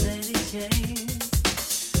 wearing too many chains.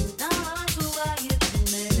 Now I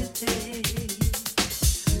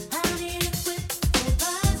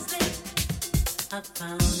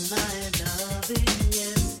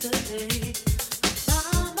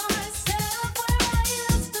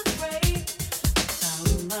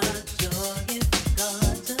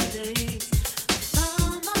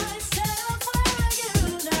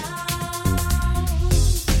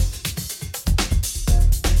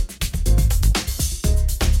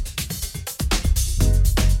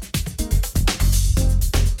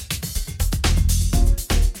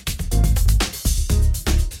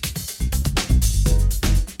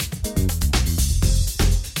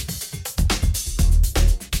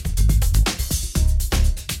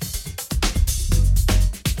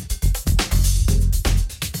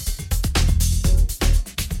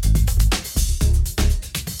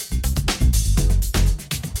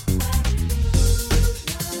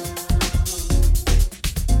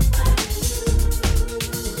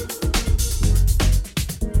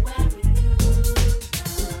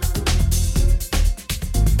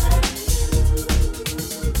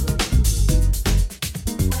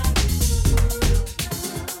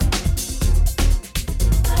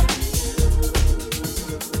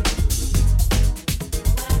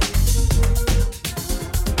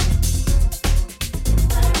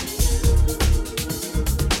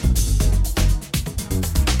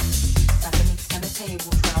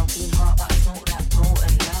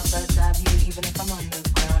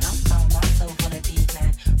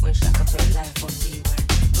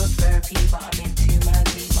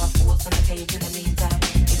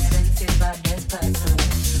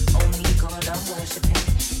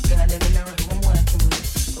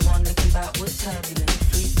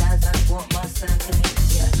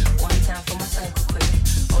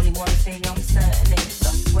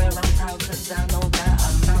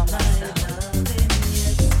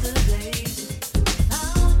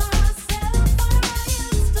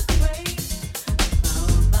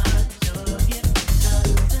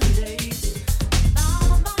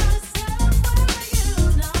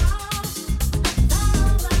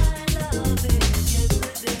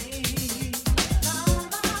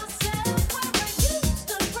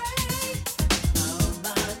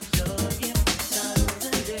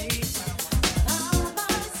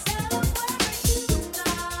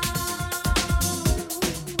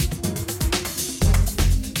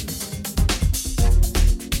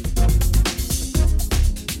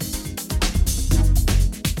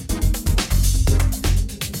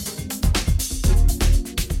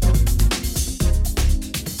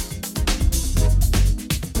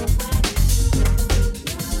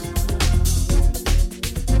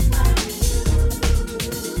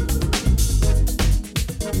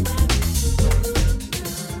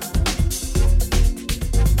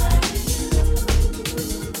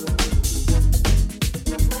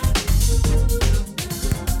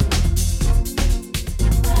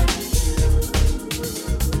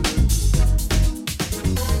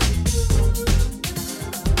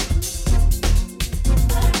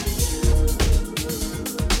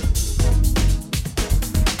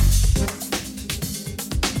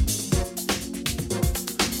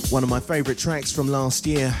One of my favourite tracks from last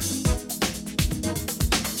year.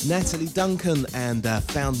 Natalie, Duncan and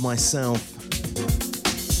Found Myself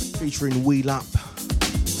featuring WheelUP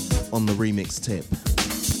on the remix tip.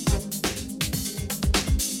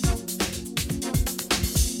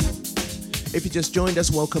 If you just joined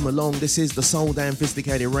us, welcome along. This is the Soul Damn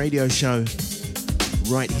Phisticated radio show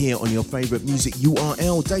right here on your favourite music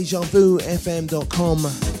URL, DejaVuFM.com.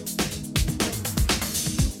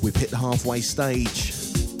 We've hit the halfway stage.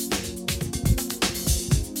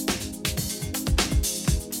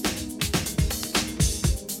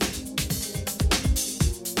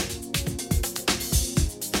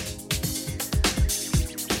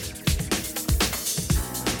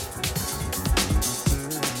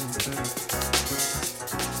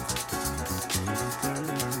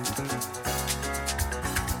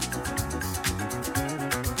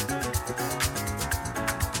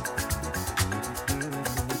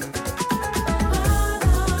 Oh,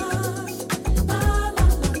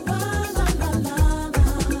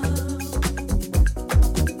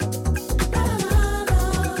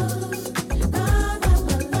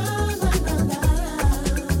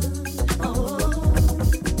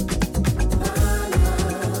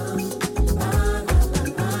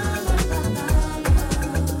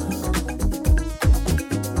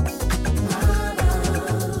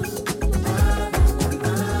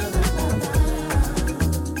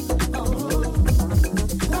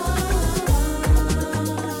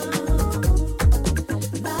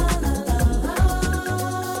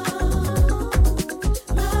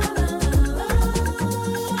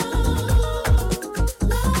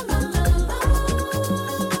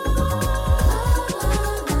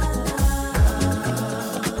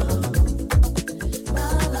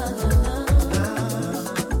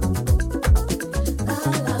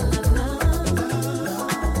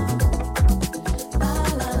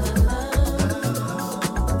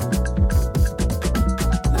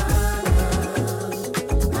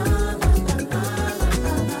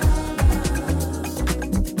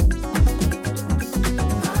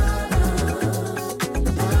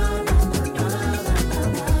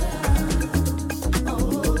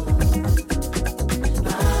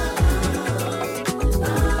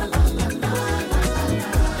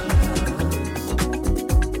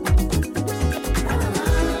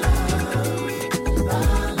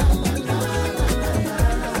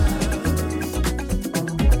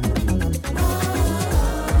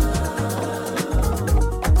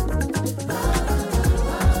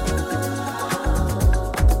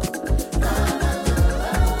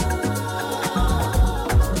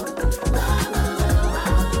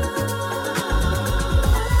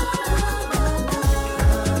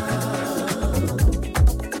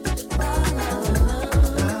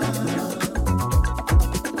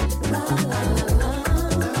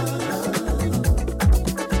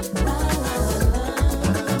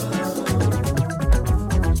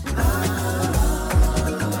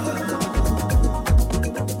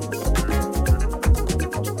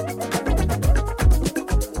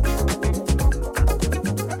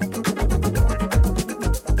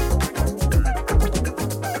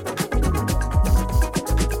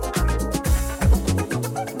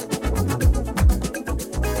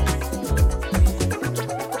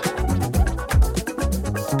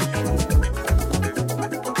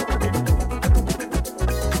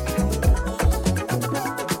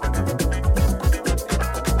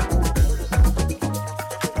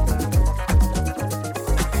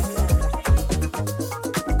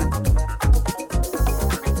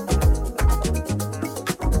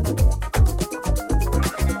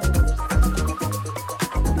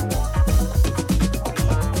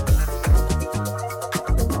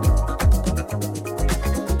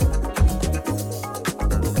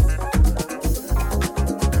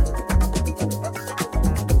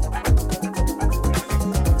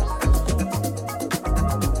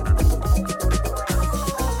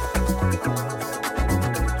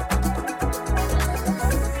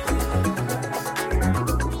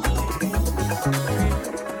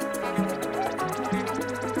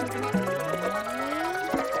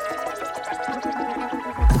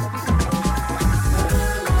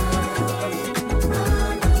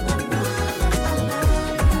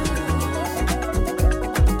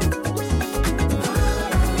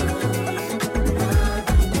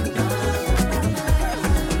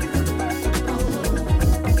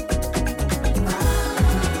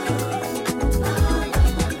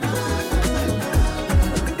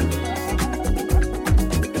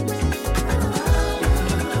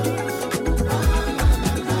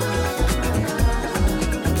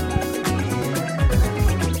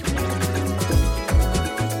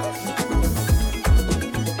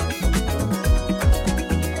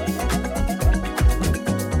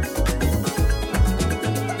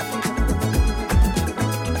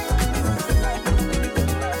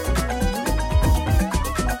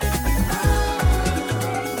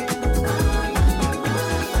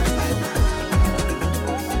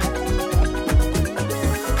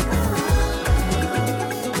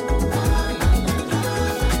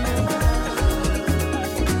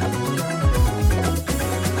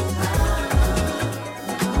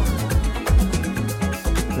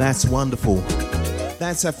 That's wonderful.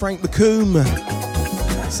 That's Frank McComb,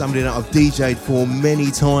 somebody that I've DJ'd for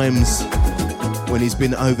many times when he's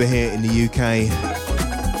been over here in the UK.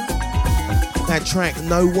 That track,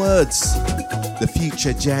 No Words, the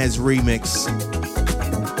Future Jazz remix.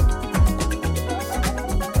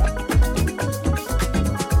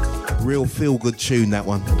 Real feel-good tune, that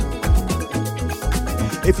one.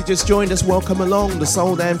 If you just joined us, welcome along. The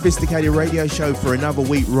Soul and Phisticated radio show for another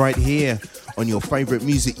week right here on your favourite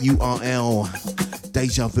music URL,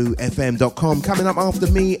 DejaVuFM.com. Coming up after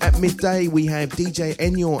me at midday, we have DJ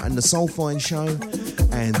Enyor and the Soulfine Show.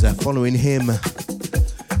 And following him,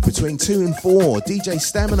 between 2 and 4, DJ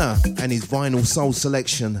Stamina and his vinyl soul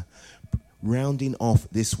selection, rounding off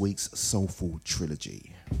this week's Soulful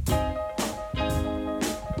Trilogy.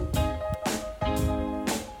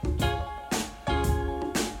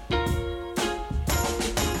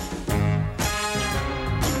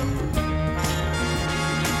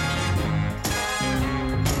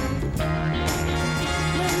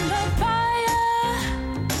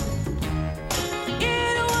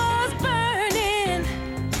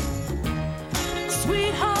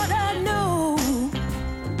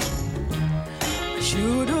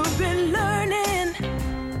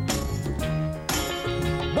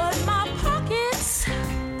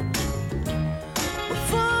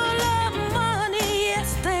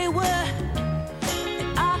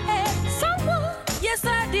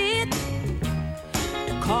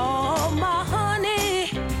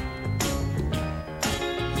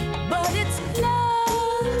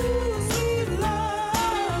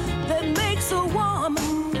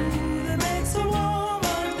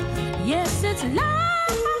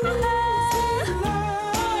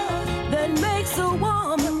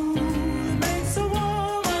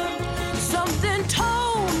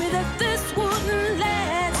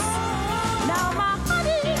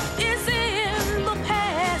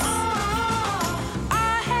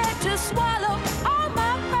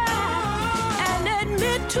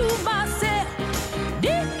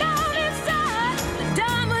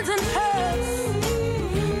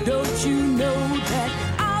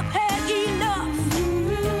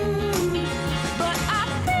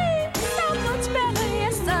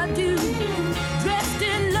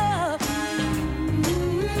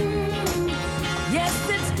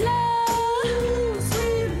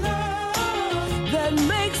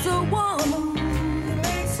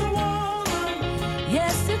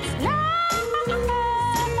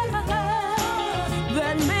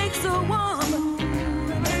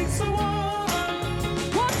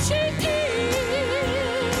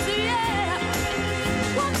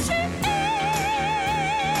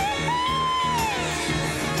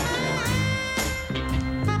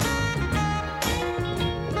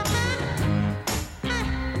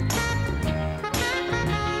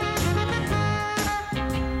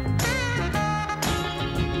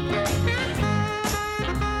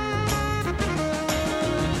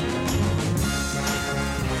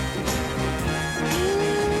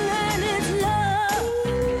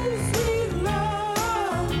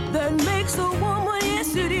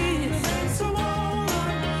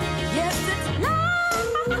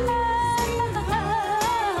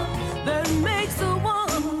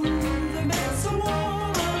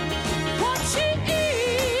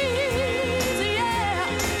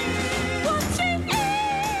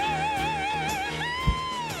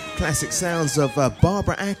 Classic sounds of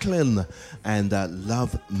Barbara Acklin and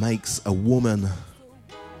Love Makes a Woman.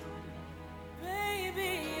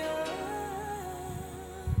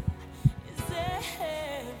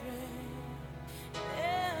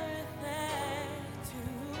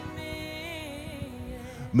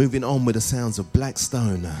 Moving on with the sounds of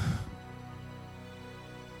Blackstone.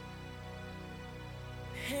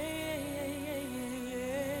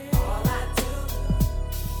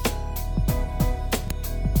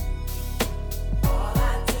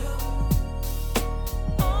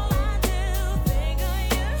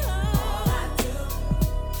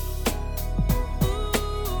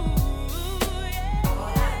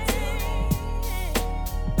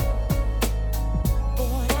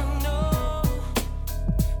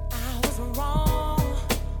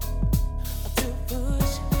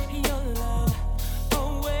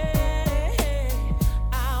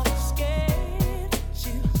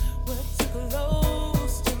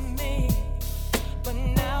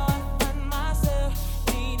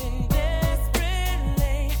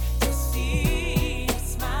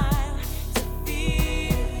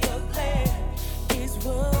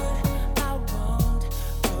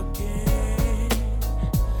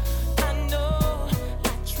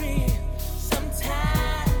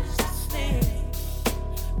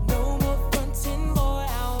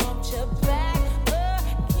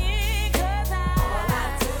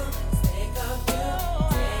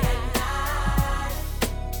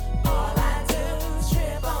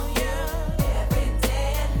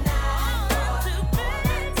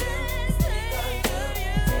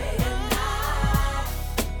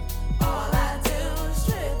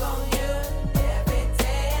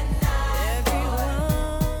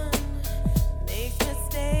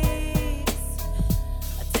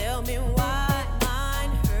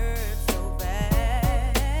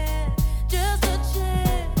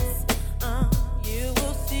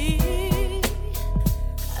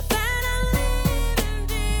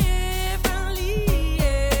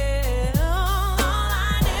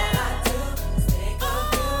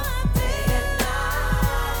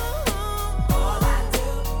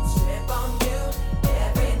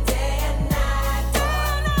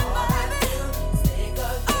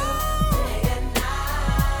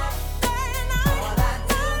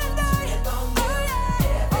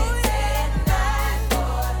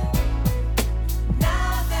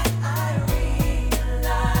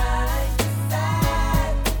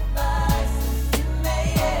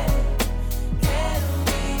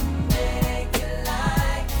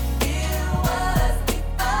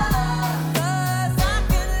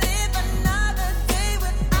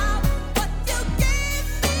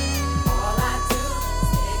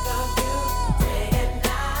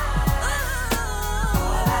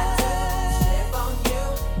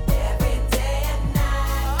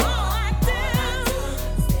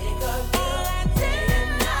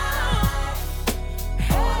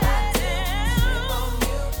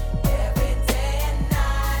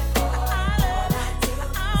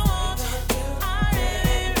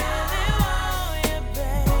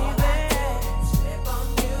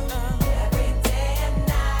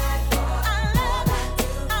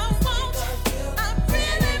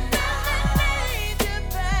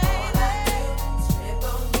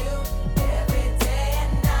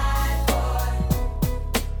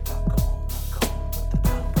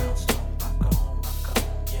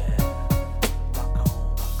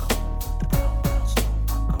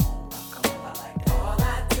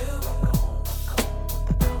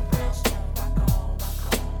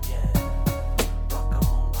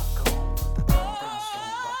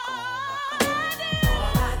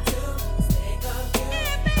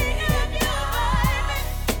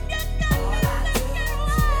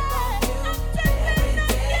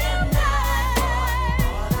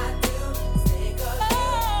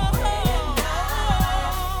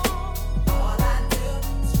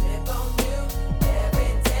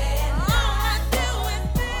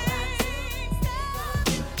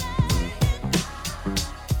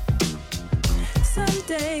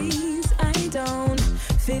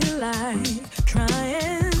 like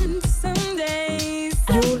trying. Some days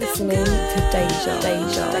You're listening to Deja.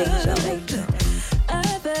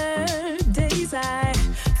 Other days I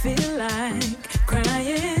feel like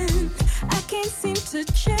crying. I can't seem to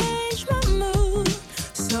change my mood,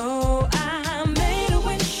 so I made a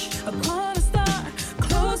wish upon a star.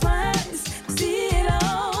 Close my eyes, see it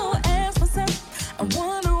all. Ask myself, I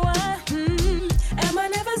wonder why. Am I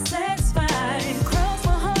never satisfied? Cross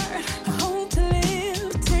my heart, I hope to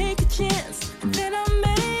live. Take a chance, and then I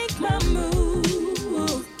make my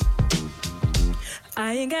move.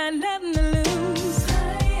 I ain't got nothing to lose.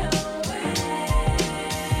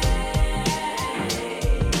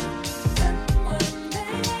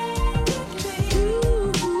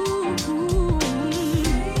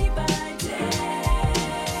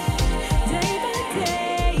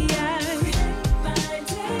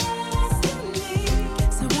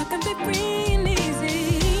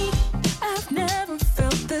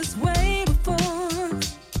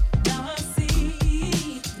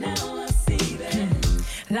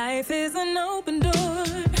 Life is an open door,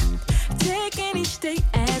 taking each day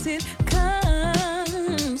as it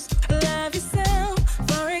comes. Love yourself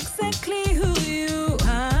for exactly who you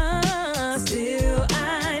are. Still,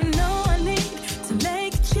 I know I need to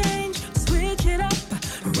make a change, switch it up,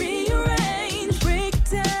 rearrange, break it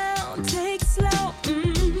down, take it slow.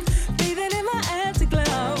 Breathing in my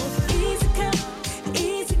afterglow. Easy come,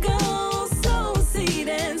 easy go, sow a seed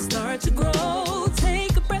and start to grow.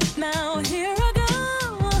 Take a breath now, here I go.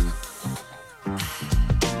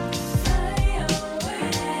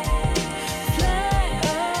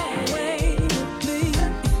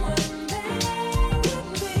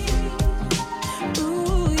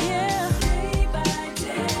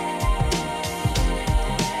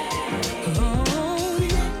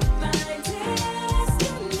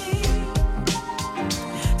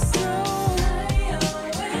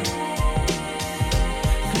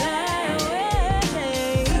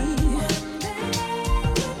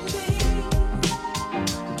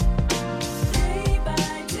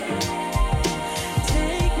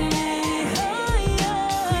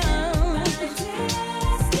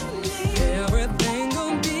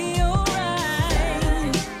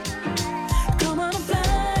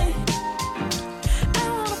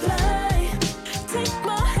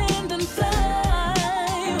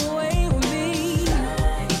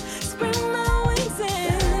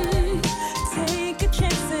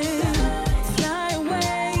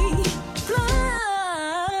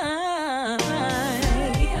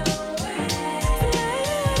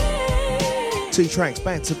 Two tracks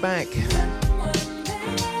back to back.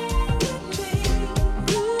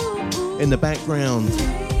 In the background,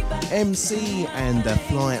 Em-Cee and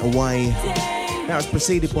Fly Away. That was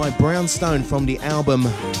preceded by Brownstone from the album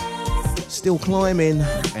Still Climbing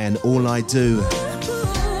and All I Do.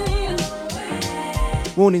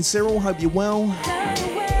 Morning Cyril, hope you're well.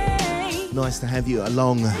 Nice to have you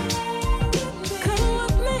along.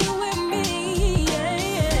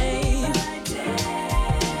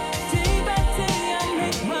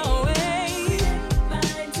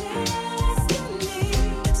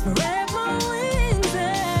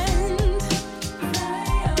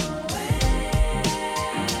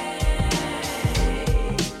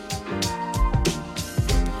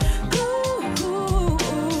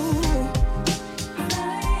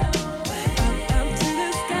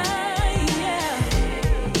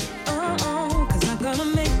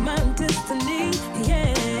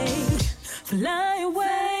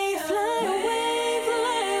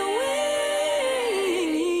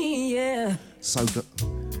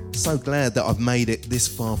 So glad that I've made it this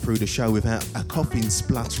far through the show without a coughing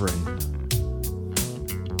spluttering.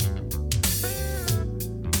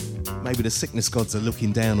 Maybe the sickness gods are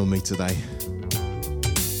looking down on me today.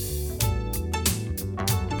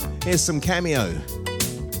 Here's some Cameo.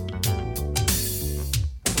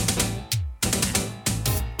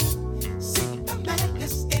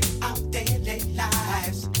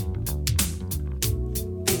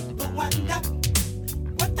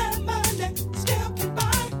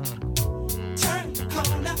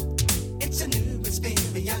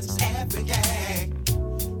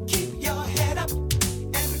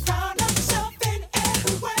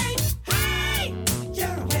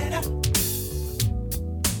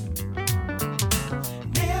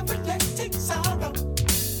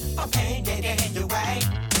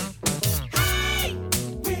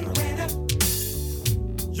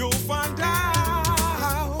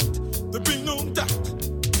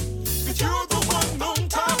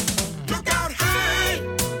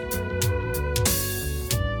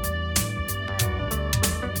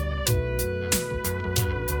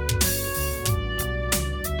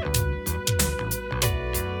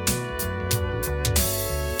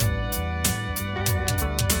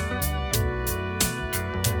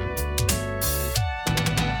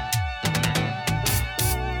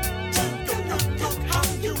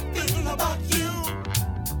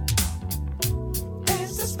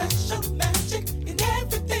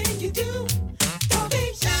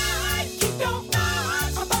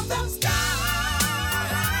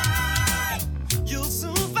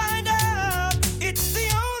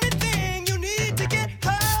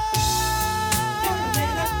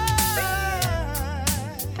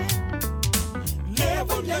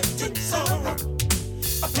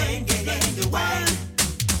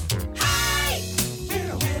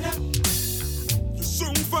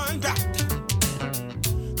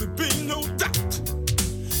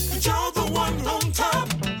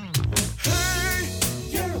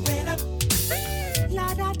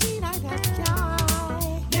 Never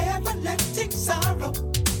let sorrow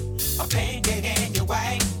or pain get in your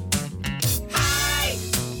way. I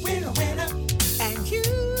win a winner, and you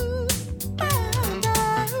found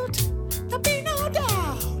out. There'll be no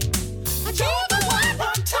doubt. You're the one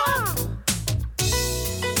on top.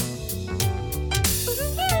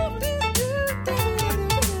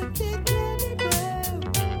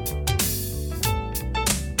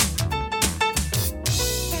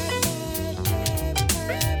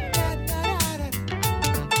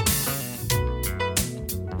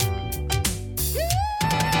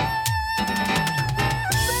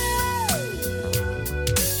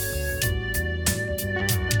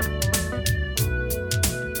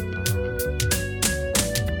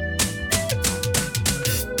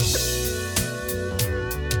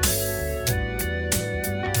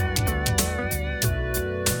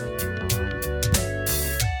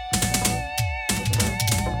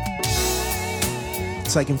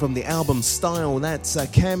 Taken from the album Style, that's a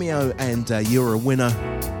Cameo and You're a Winner.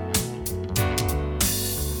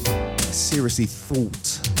 Seriously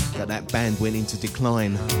thought that that band went into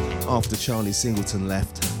decline after Charlie Singleton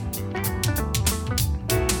left.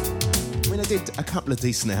 I mean, they did a couple of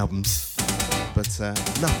decent albums, but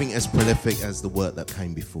nothing as prolific as the work that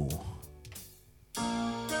came before.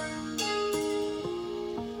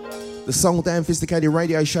 The Soul Damn Phisticated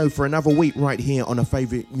radio show for another week right here on a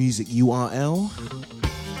favourite music URL.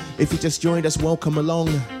 If you just joined us, welcome along.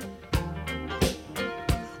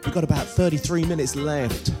 We've got about 33 minutes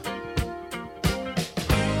left.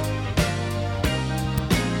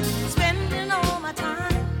 Spending all my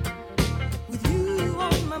time with you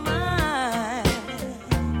on my mind.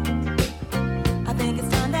 I think it's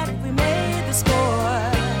time that we made the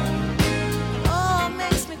score. Oh, it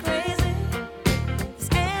makes me crazy.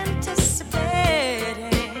 It's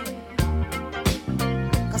anticipating.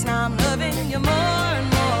 'Cause now I'm loving you more and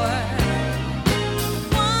more.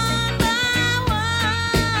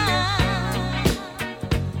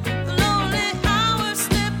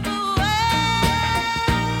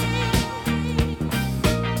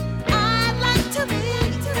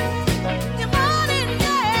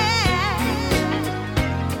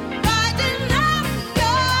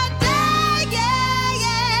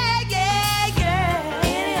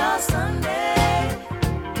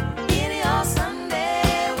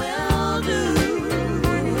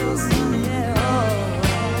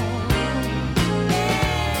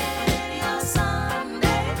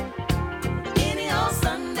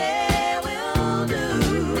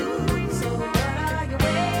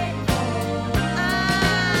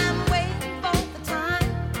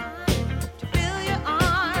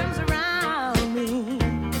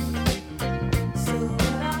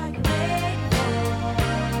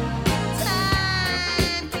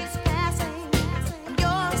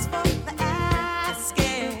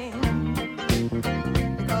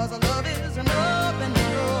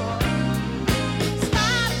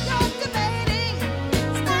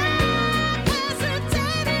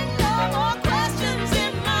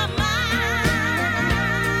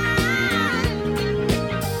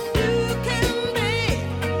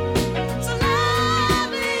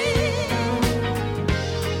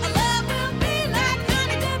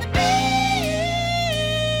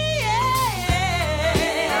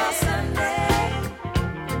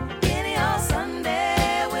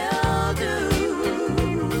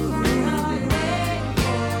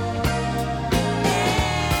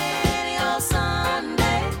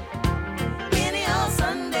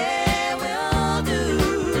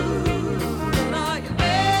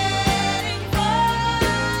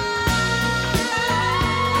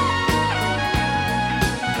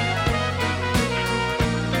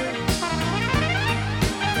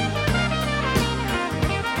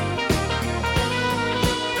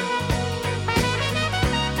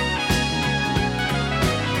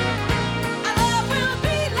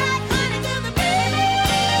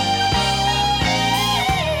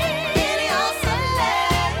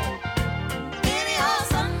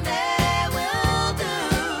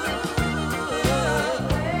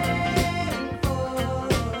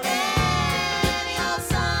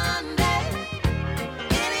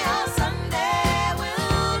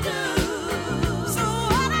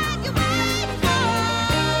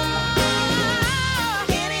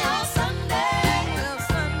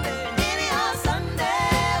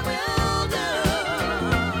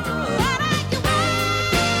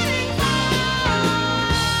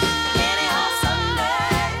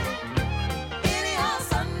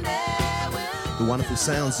 Wonderful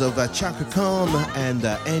sounds of Chaka Khan and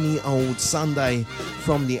Any Old Sunday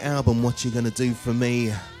from the album What You Gonna Do For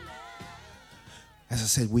Me. As I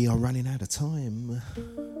said, we are running out of time.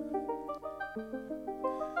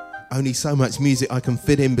 only so much music I can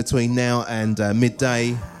fit in between now and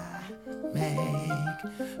midday. Make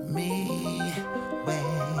me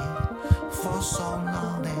wait for so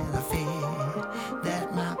long that I feel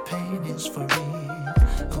that my pain is for real.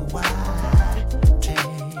 Why take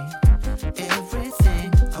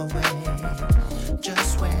everything away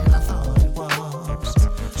just when I thought it was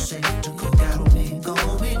safe to go? Got me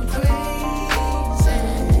going crazy.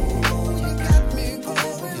 You got me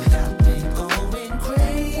going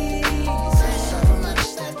crazy. So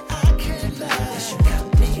much that I can't lie. You got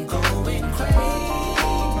me going crazy.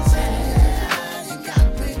 You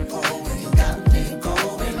got me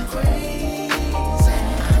going crazy.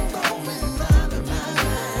 I'm going out of my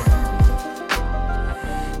mind.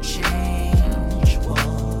 Change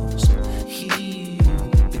was here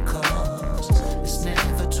because it's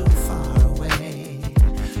never too far away.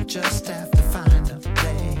 Just have to find a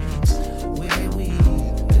place where we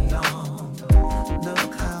belong.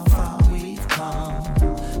 Look how far we've come.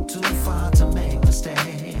 Too far to make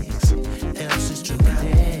mistakes. Else it's too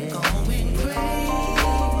late. Going crazy.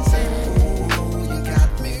 You got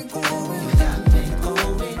me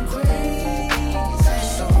going crazy.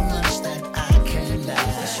 So much that I can't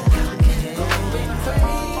last. You got me going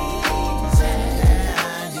crazy.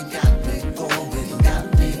 You got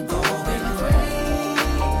me going crazy.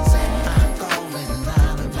 I'm going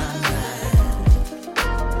out of my mind.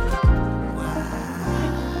 Why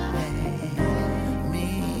make me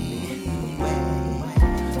wait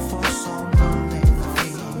for so long that I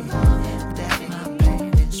feel that my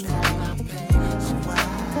pain is free? So why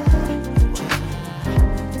take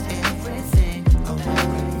everything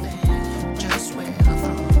away just when I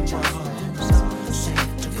thought it was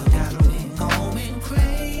safe to go? Got me going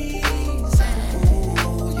crazy.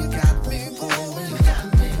 Ooh, you got me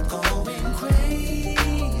going crazy.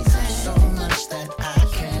 So much that I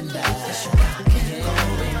can't last. You got me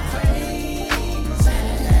going crazy.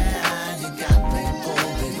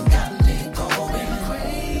 You got me going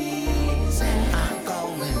crazy. I'm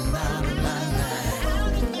going out of my mind.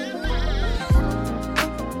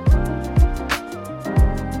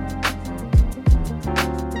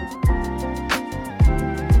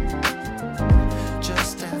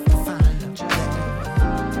 Just have to find a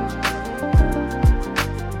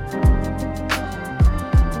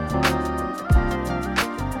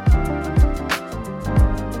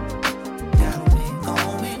got me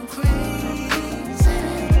going crazy.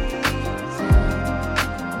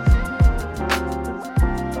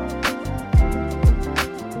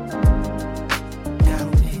 Got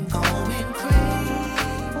me going crazy.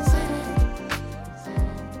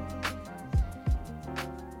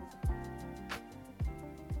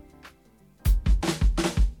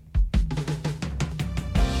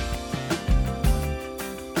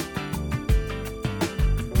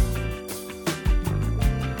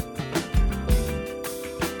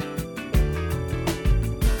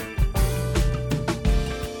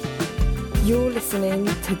 You're listening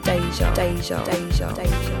to Deja.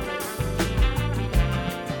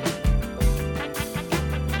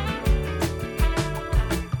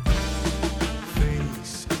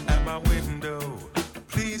 Face at my window,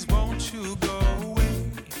 please won't you go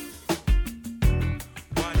away?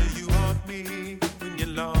 Why do you haunt me when you're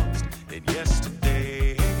lost in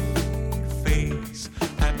yesterday? Face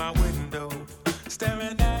at my window,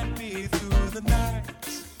 staring at me through the night,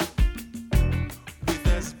 with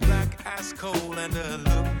this black ice cold and a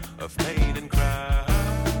look of pain and cry.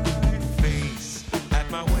 Face at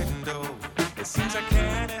my window, it seems I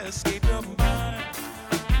can't escape your mind.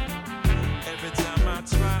 Every time I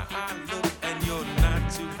try, I look and you're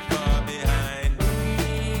not too far behind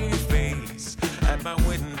me. Face at my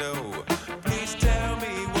window, please tell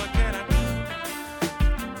me what can I do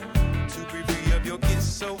to be free of your kiss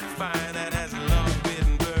so fine that has long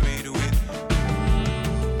been buried with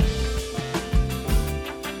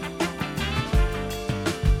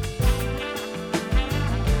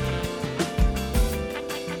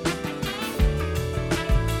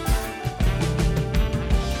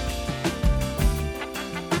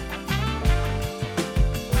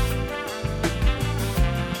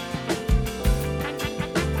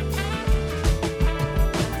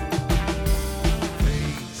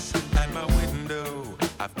face at my window.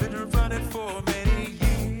 I've been running for many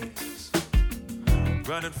years,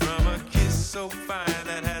 running from a kiss so fine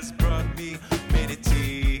that has brought me many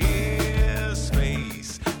tears.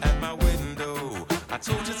 Face at my window, I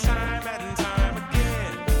told you time and time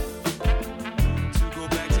again to go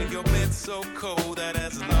back to your bed so cold that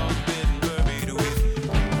has long been buried with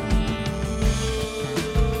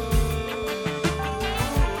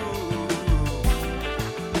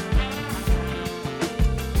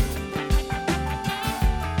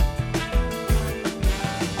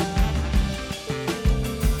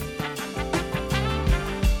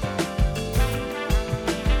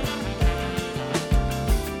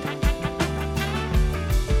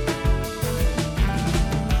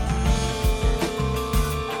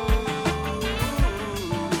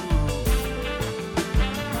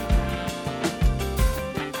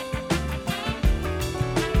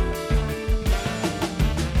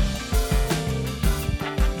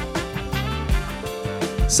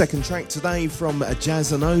Second track today from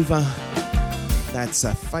Jazzanova. That's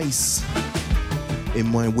a Face in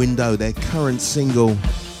My Window, their current single.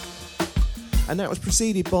 And that was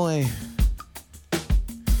preceded by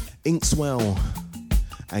Inkswell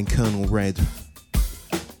and Colonel Red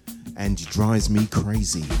and It Drives Me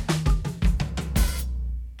Crazy.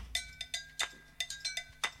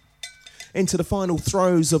 Into the final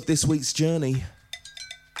throes of this week's journey.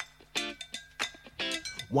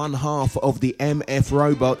 One half of the MF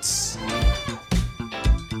Robots.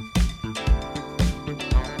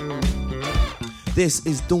 This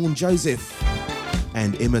is Dawn Joseph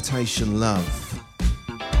and Imitation Love.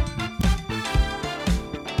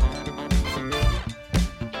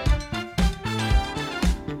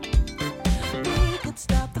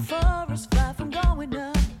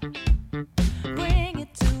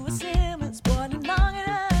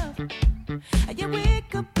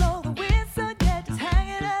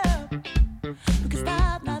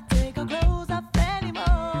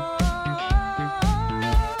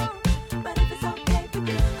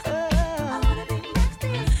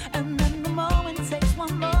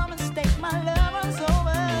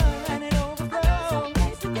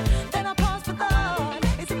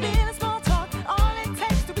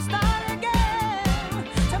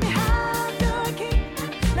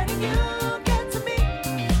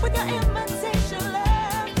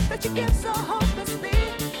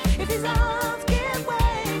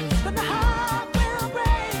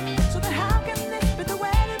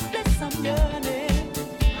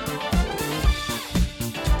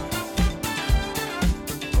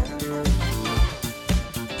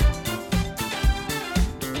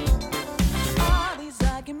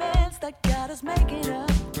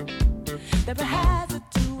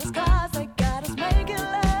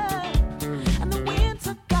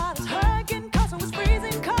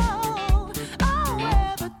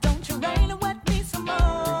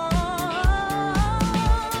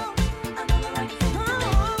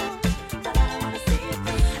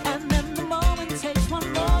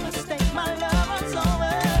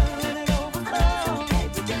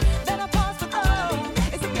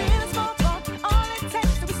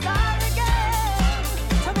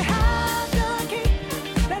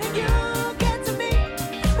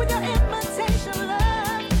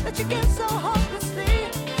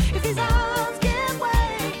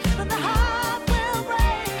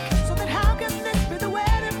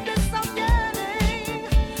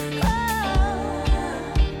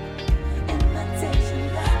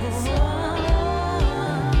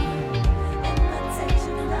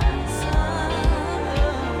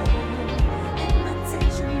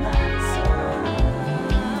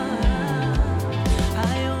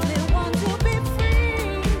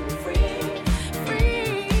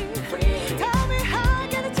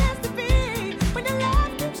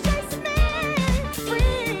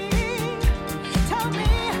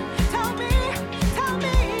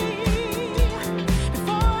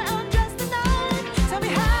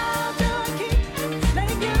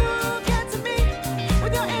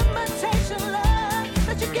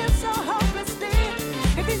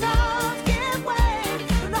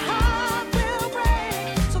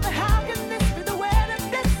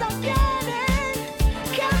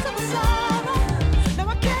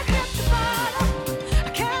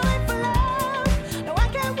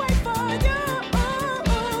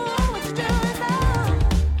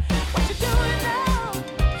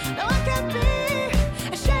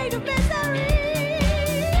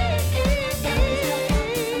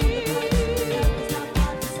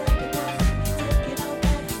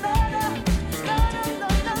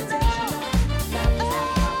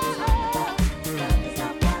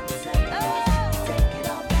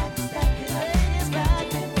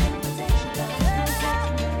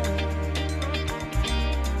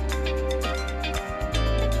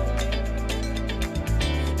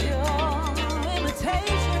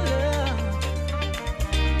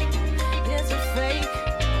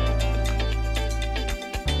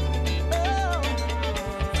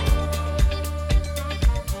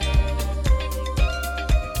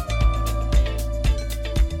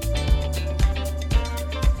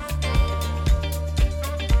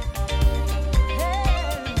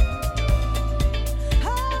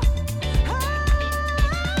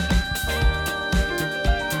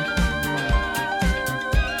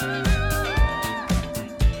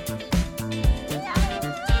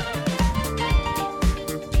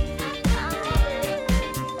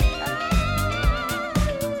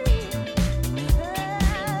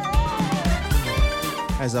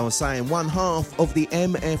 As I was saying, one half of the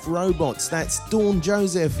MF Robots. That's Dawn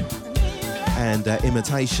Joseph and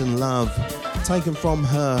Imitation Love, taken from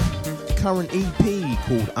her current EP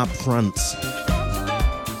called Upfront.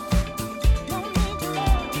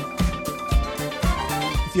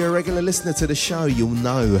 If you're a regular listener to the show, you'll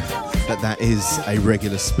know that that is a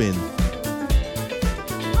regular spin.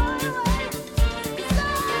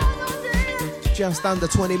 Just under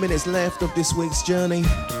 20 minutes left of this week's journey.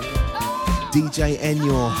 DJ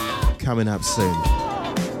Enyor coming up soon.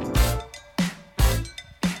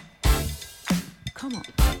 Come on.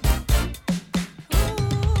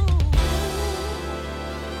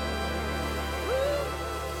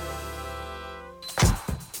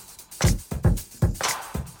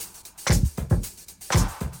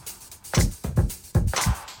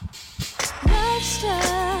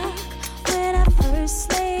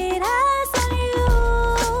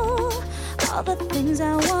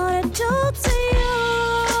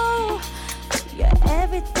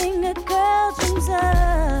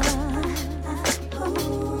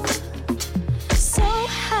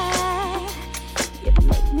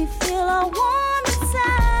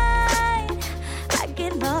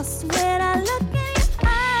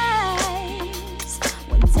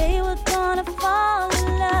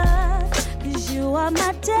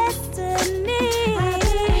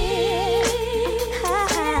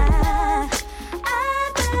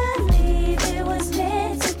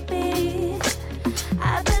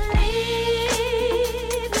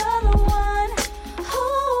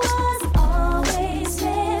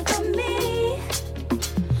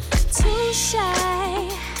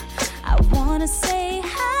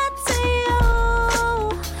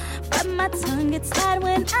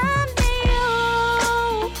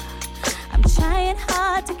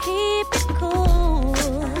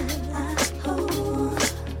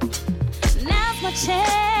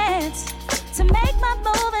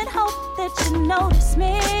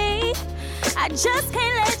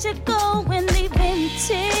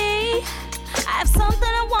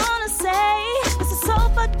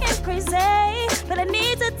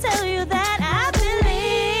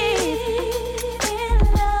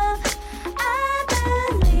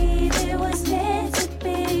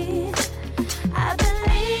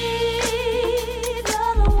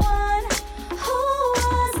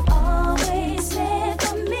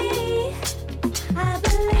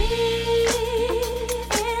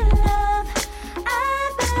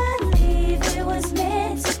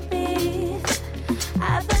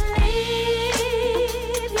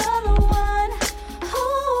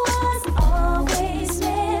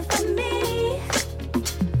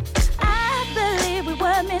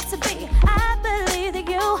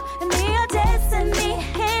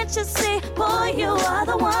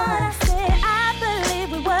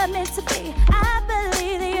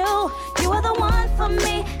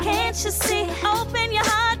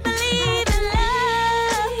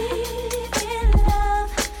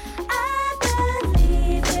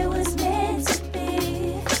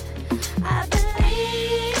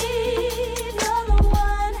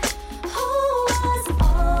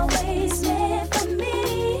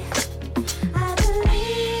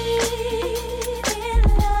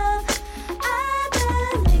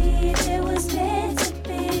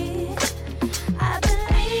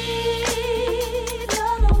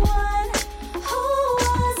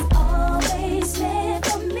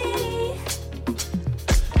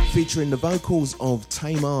 Featuring the vocals of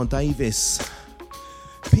Tamar Davis,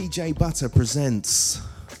 PJ Butta presents,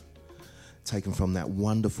 taken from that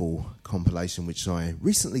wonderful compilation which I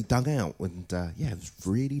recently dug out, and yeah, it was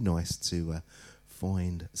really nice to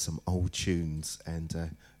find some old tunes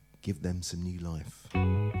and give them some new life.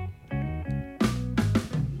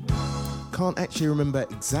 Can't actually remember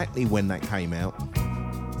exactly when that came out.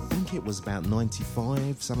 I think it was about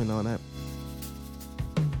 95, something like that.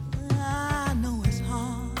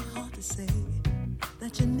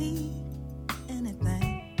 That you need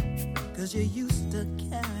anything, 'cause you're used to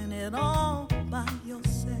carrying it all by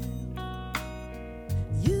yourself.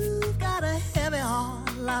 You've got a heavy heart,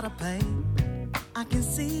 a lot of pain, I can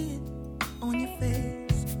see it on your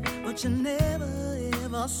face, but you never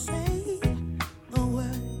ever say a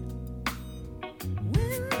word.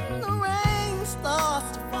 When the rain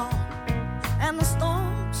starts to fall and the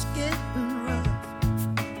storm's getting rough,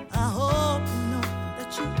 I hope you know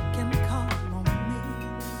that you can call on me.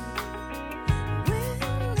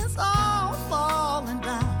 When it's all falling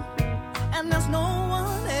down and there's no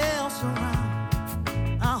one else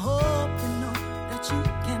around, I hope you know that you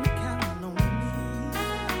can count on me.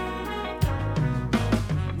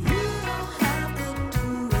 You don't have to do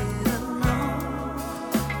it alone.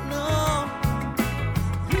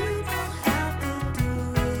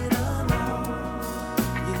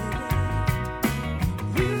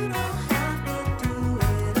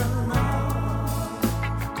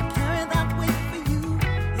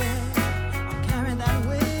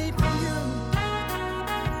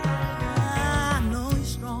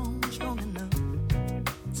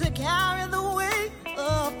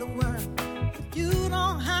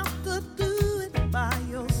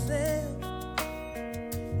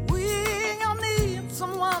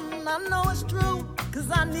 I know it's true, 'cause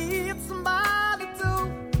I need somebody to.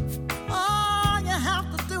 All you have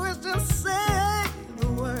to do is just say the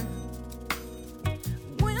word.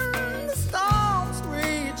 When the storm's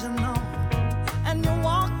raging on and you're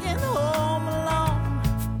walking home alone,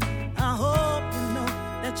 I hope you know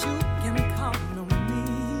that you can count on me.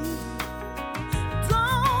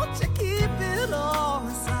 Don't you keep it all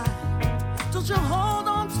inside. Don't you hold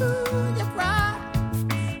on to your pride.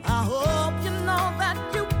 I hope you know that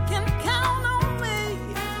you can count on me.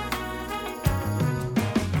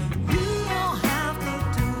 You don't have to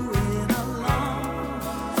do it alone.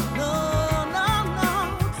 No, no, no.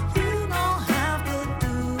 You don't have to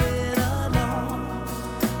do it alone.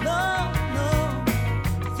 No, no.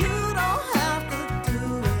 You don't have to do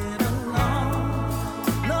it alone.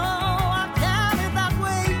 No, I'll carry that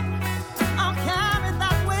weight. I'll carry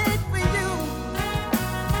that weight for you.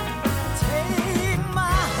 Take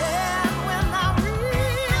my hand when I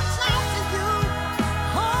reach out to you.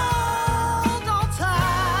 Hold on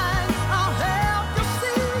tight. I'll help you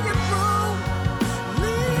see it through.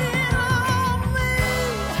 Lean on me.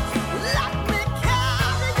 Let me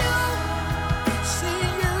carry you. See,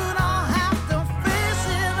 you don't have to face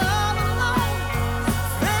it all alone.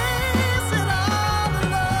 Face it all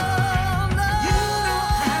alone. No. You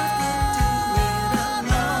don't have to do it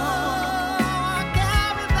alone. I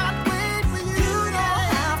carry that weight for you. You don't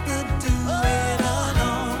have to do it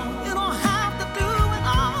alone. You don't have to do it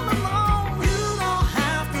all alone. You don't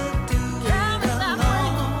have to do it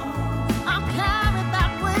alone. I'll carry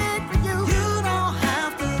that weight for you. You don't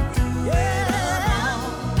have to do it alone.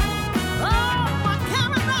 Oh, I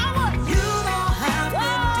carry that weight. You don't have to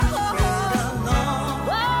do it alone.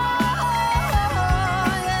 Oh,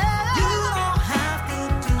 yeah. You don't have to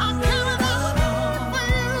do it alone. I'll carry that weight for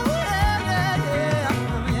you. Yeah, yeah,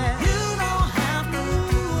 yeah. You don't have to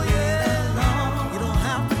do it alone. You don't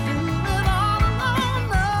have to do it all alone.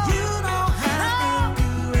 No. You don't have to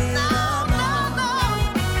do it alone. No, no,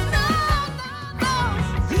 no, no, no.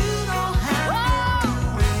 You don't have to do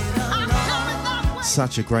it alone.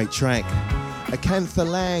 Such a great track. Acantha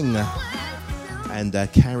Lang and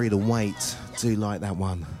Carry the Weight. Do like that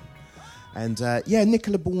one. And yeah,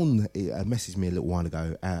 Nicola Bourne messaged me a little while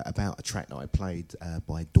ago about a track that I played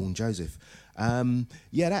by Dawn Joseph.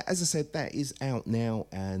 Yeah, that, as I said, that is out now,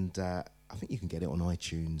 and I think you can get it on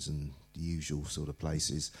iTunes and the usual sort of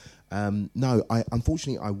places. No,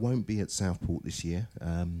 unfortunately I won't be at Southport this year.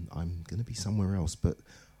 I'm going to be somewhere else, but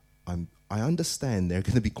I understand there are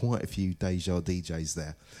going to be quite a few Deja DJs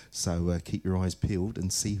there, so keep your eyes peeled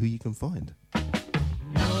and see who you can find.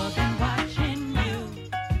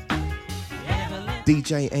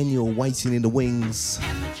 DJ Ennial waiting in the wings.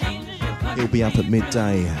 He'll be up at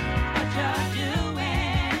midday.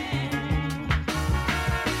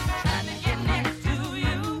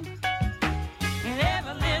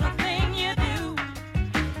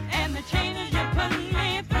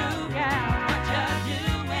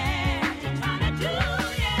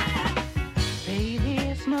 Baby,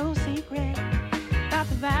 it's no secret about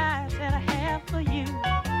the vibes that I have for you.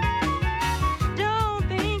 Don't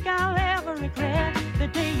think I'll ever regret the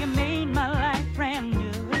day you made my life brand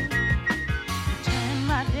new. Turn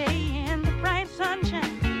my day into bright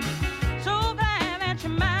sunshine. So glad that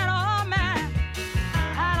you're mine, all mine.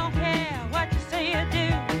 I don't care what you say or do.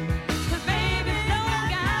 'Cause baby, no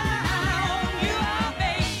guy on you are,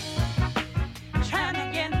 babe. Trying to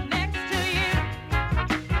get next to you.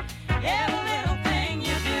 Every little thing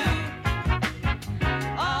you do.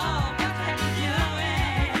 Oh, what's that you're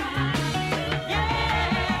doing?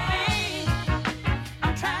 Yeah, babe.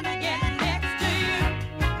 I'm trying to get next to you.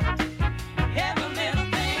 Every little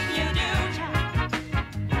thing you do.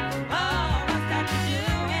 Oh, what's that you're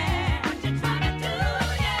doing? What you trying to do?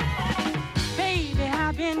 Yeah. Baby,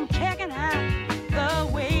 I've been checking out the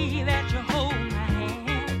way that you hold my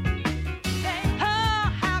hand. Oh,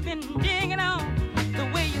 I've been digging on the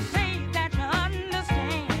way you say that you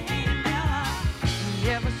understand. You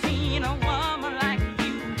ever seen a woman like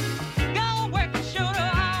you? Go work and show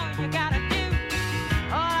her all you gotta do.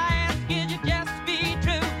 All I ask is you just be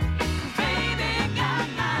true. Baby, got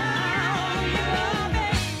my eye on you,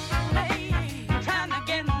 baby. Trying to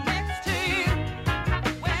get next to you.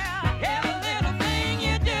 Well, every little thing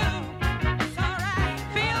you do, it's alright.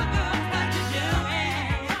 Feel good what you're doing.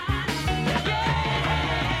 Yeah.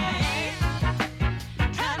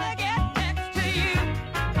 Trying to get next to you.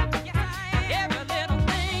 Every little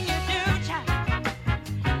thing you do, child.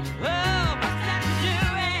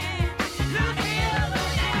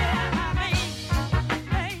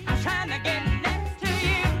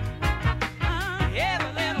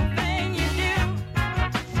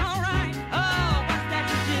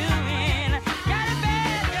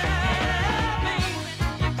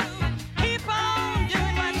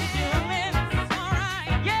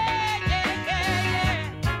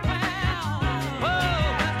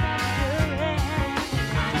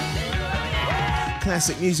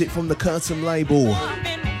 classic music from the Curtain label.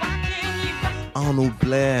 Arnold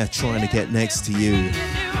Blair, Trying to Get Next to You.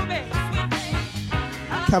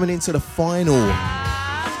 Coming into the final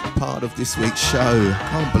part of this week's show.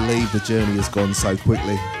 Can't believe the journey has gone so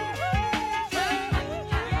quickly.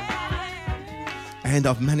 And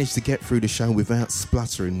I've managed to get through the show without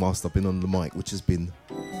spluttering whilst I've been on the mic, which has been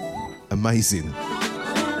amazing.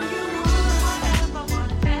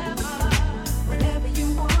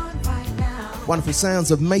 Wonderful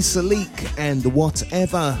sounds of Mesa Leak and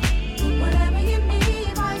Whatever.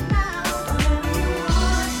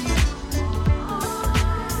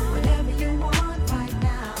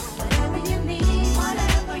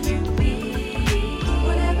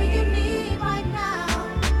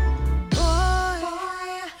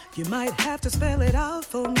 You might have to spell it out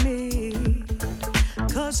for me,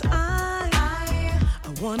 'cause I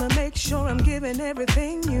wanna make sure I'm giving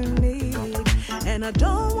everything you need, and I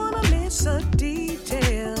don't wanna miss a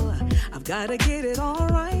detail. I've gotta get it all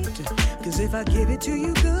right, 'cause if I give it to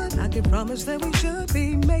you good, I can promise that we should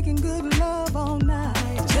be making good love all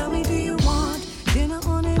night. Tell me, do you want dinner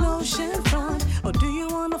on an ocean front, or do you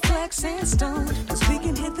wanna flex and stunt? 'Cause we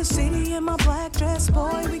can hit the city in my black dress,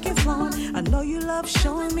 boy, we can flaunt. I know you love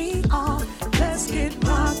showing me off. Let's get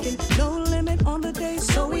rockin', no limit on the day,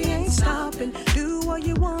 so we ain't stopping. Do what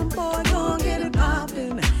you want, boy, go and get it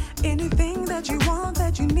poppin'. Anything that you want,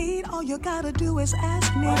 that you need, all you gotta do is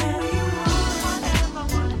ask me. Whatever you want, whatever,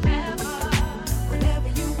 whatever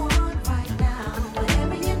you want right now,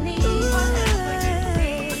 whatever you need, whatever you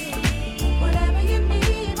need, whatever you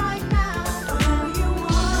need right now, whatever you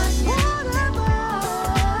want, whatever,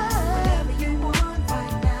 whatever you want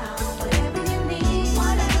right now, whatever you need,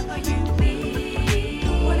 whatever you need,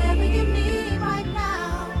 whatever you need right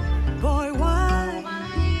now. Boy, why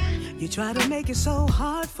you try to make it so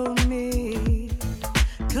hard for me?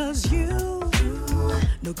 'Cause you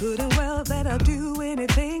know good and well that I'll do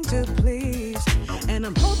anything to please, and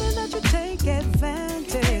I'm hoping that you take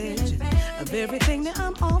advantage of everything that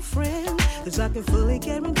I'm offering, 'cause I can fully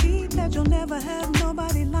guarantee that you'll never have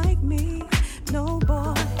nobody like me. No,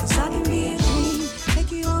 boy, 'cause I can be a dream,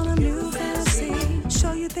 take you on a new fantasy,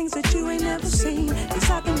 show you things that you ain't never seen, 'cause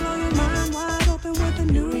I can blow your mind wide open with a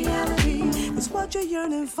new reality. It's what you're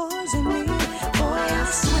yearning for is in me. Boy, I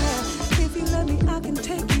swear, if you let me, I can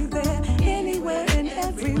take you there, anywhere and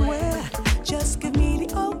everywhere. Just give me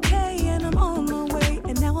the okay, and I'm on my way,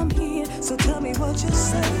 and now I'm here, so tell me what you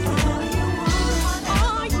say.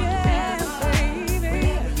 Oh yeah, baby.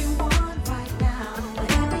 Whatever you want right now,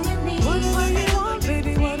 whatever you need. Whatever you want,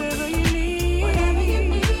 baby, whatever you need. Whatever you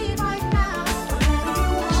need right now, whatever you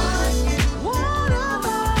want.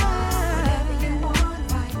 Whatever. Whatever you want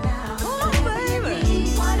right now. Oh, baby.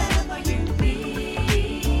 Whatever you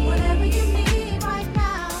need. Whatever you need right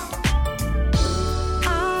now.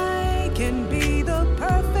 I can be the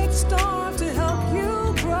perfect storm to help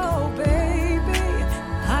you grow, baby.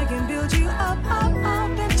 I can build you up, up,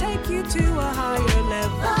 up, and take you to a higher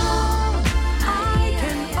level. I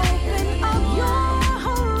can open up your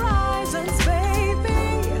horizons, baby.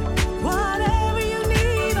 Whatever you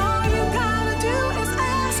need, all you gotta do is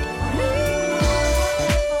ask me.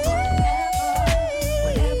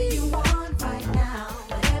 Whatever you want right now,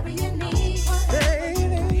 whatever you need,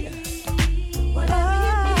 baby. Whatever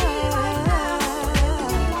you need right now,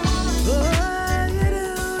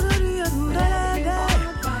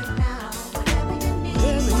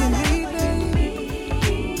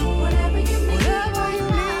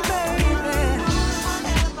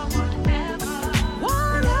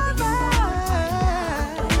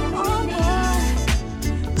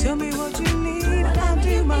 tell me what you need, I'll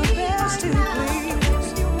do my best to please.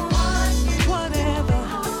 Whatever,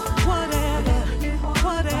 whatever,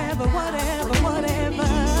 whatever, whatever, whatever.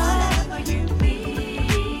 You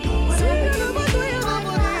need. Whatever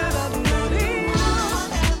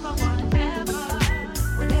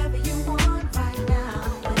you want right now,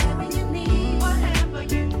 whatever you need, whatever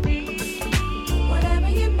you need, whatever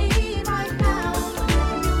you need right now,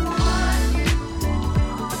 whatever you want,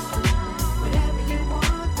 whatever you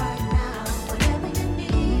want right now, whatever you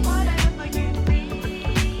need, whatever you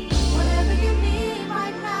need, whatever you need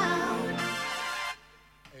right now.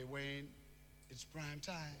 Hey, Wayne, it's prime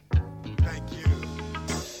time. Thank you.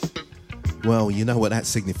 Well, you know what that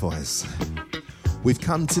signifies. We've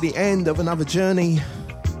come to the end of another journey.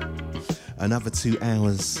 Another 2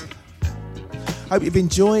 hours. Hope you've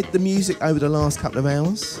enjoyed the music over the last couple of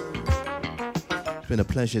hours. It's been a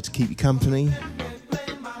pleasure to keep you company.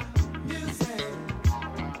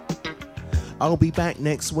 I'll be back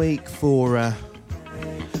next week for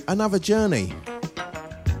another journey.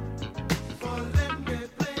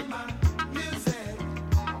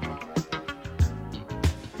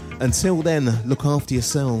 Until then, look after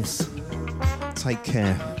yourselves. Take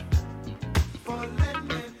care.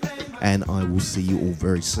 And I will see you all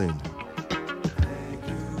very soon.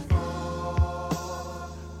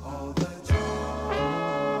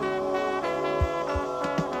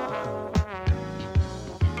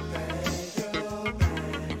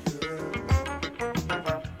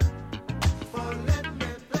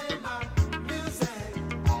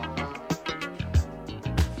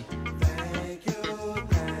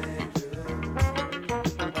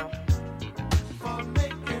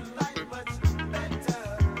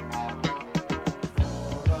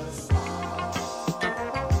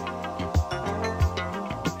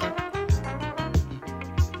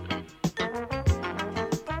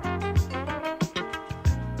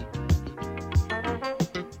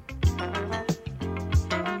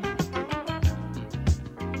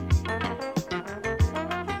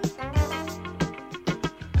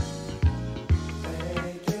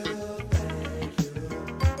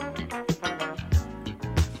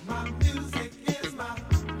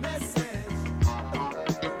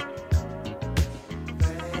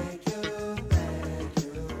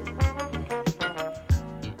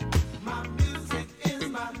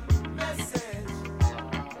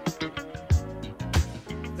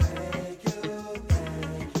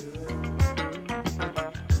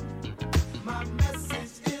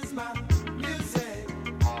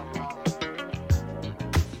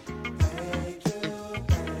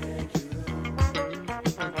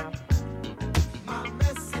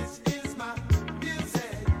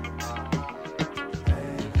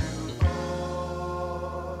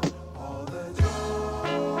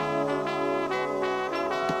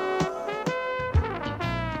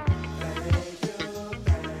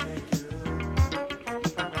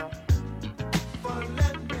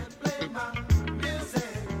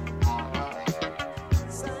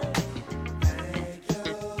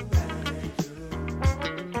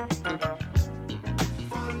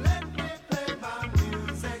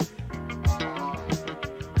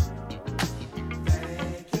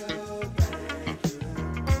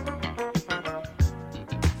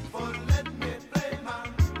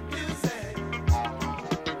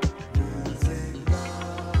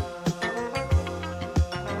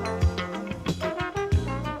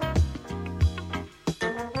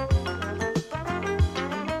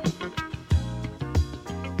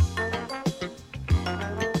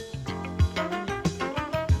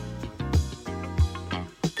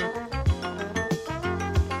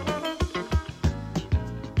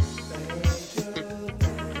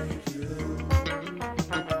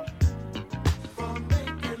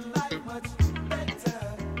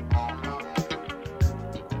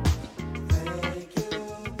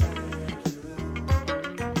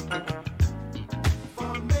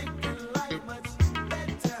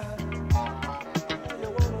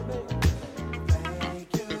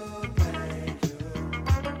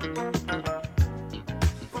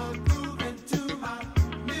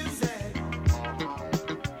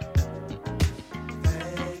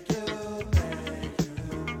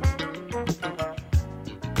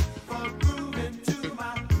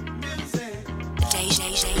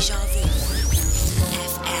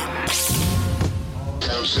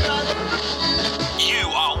 You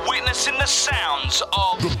are witnessing the sounds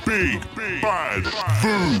of the big bad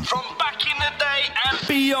food from back in the day and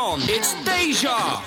beyond. It's Deja.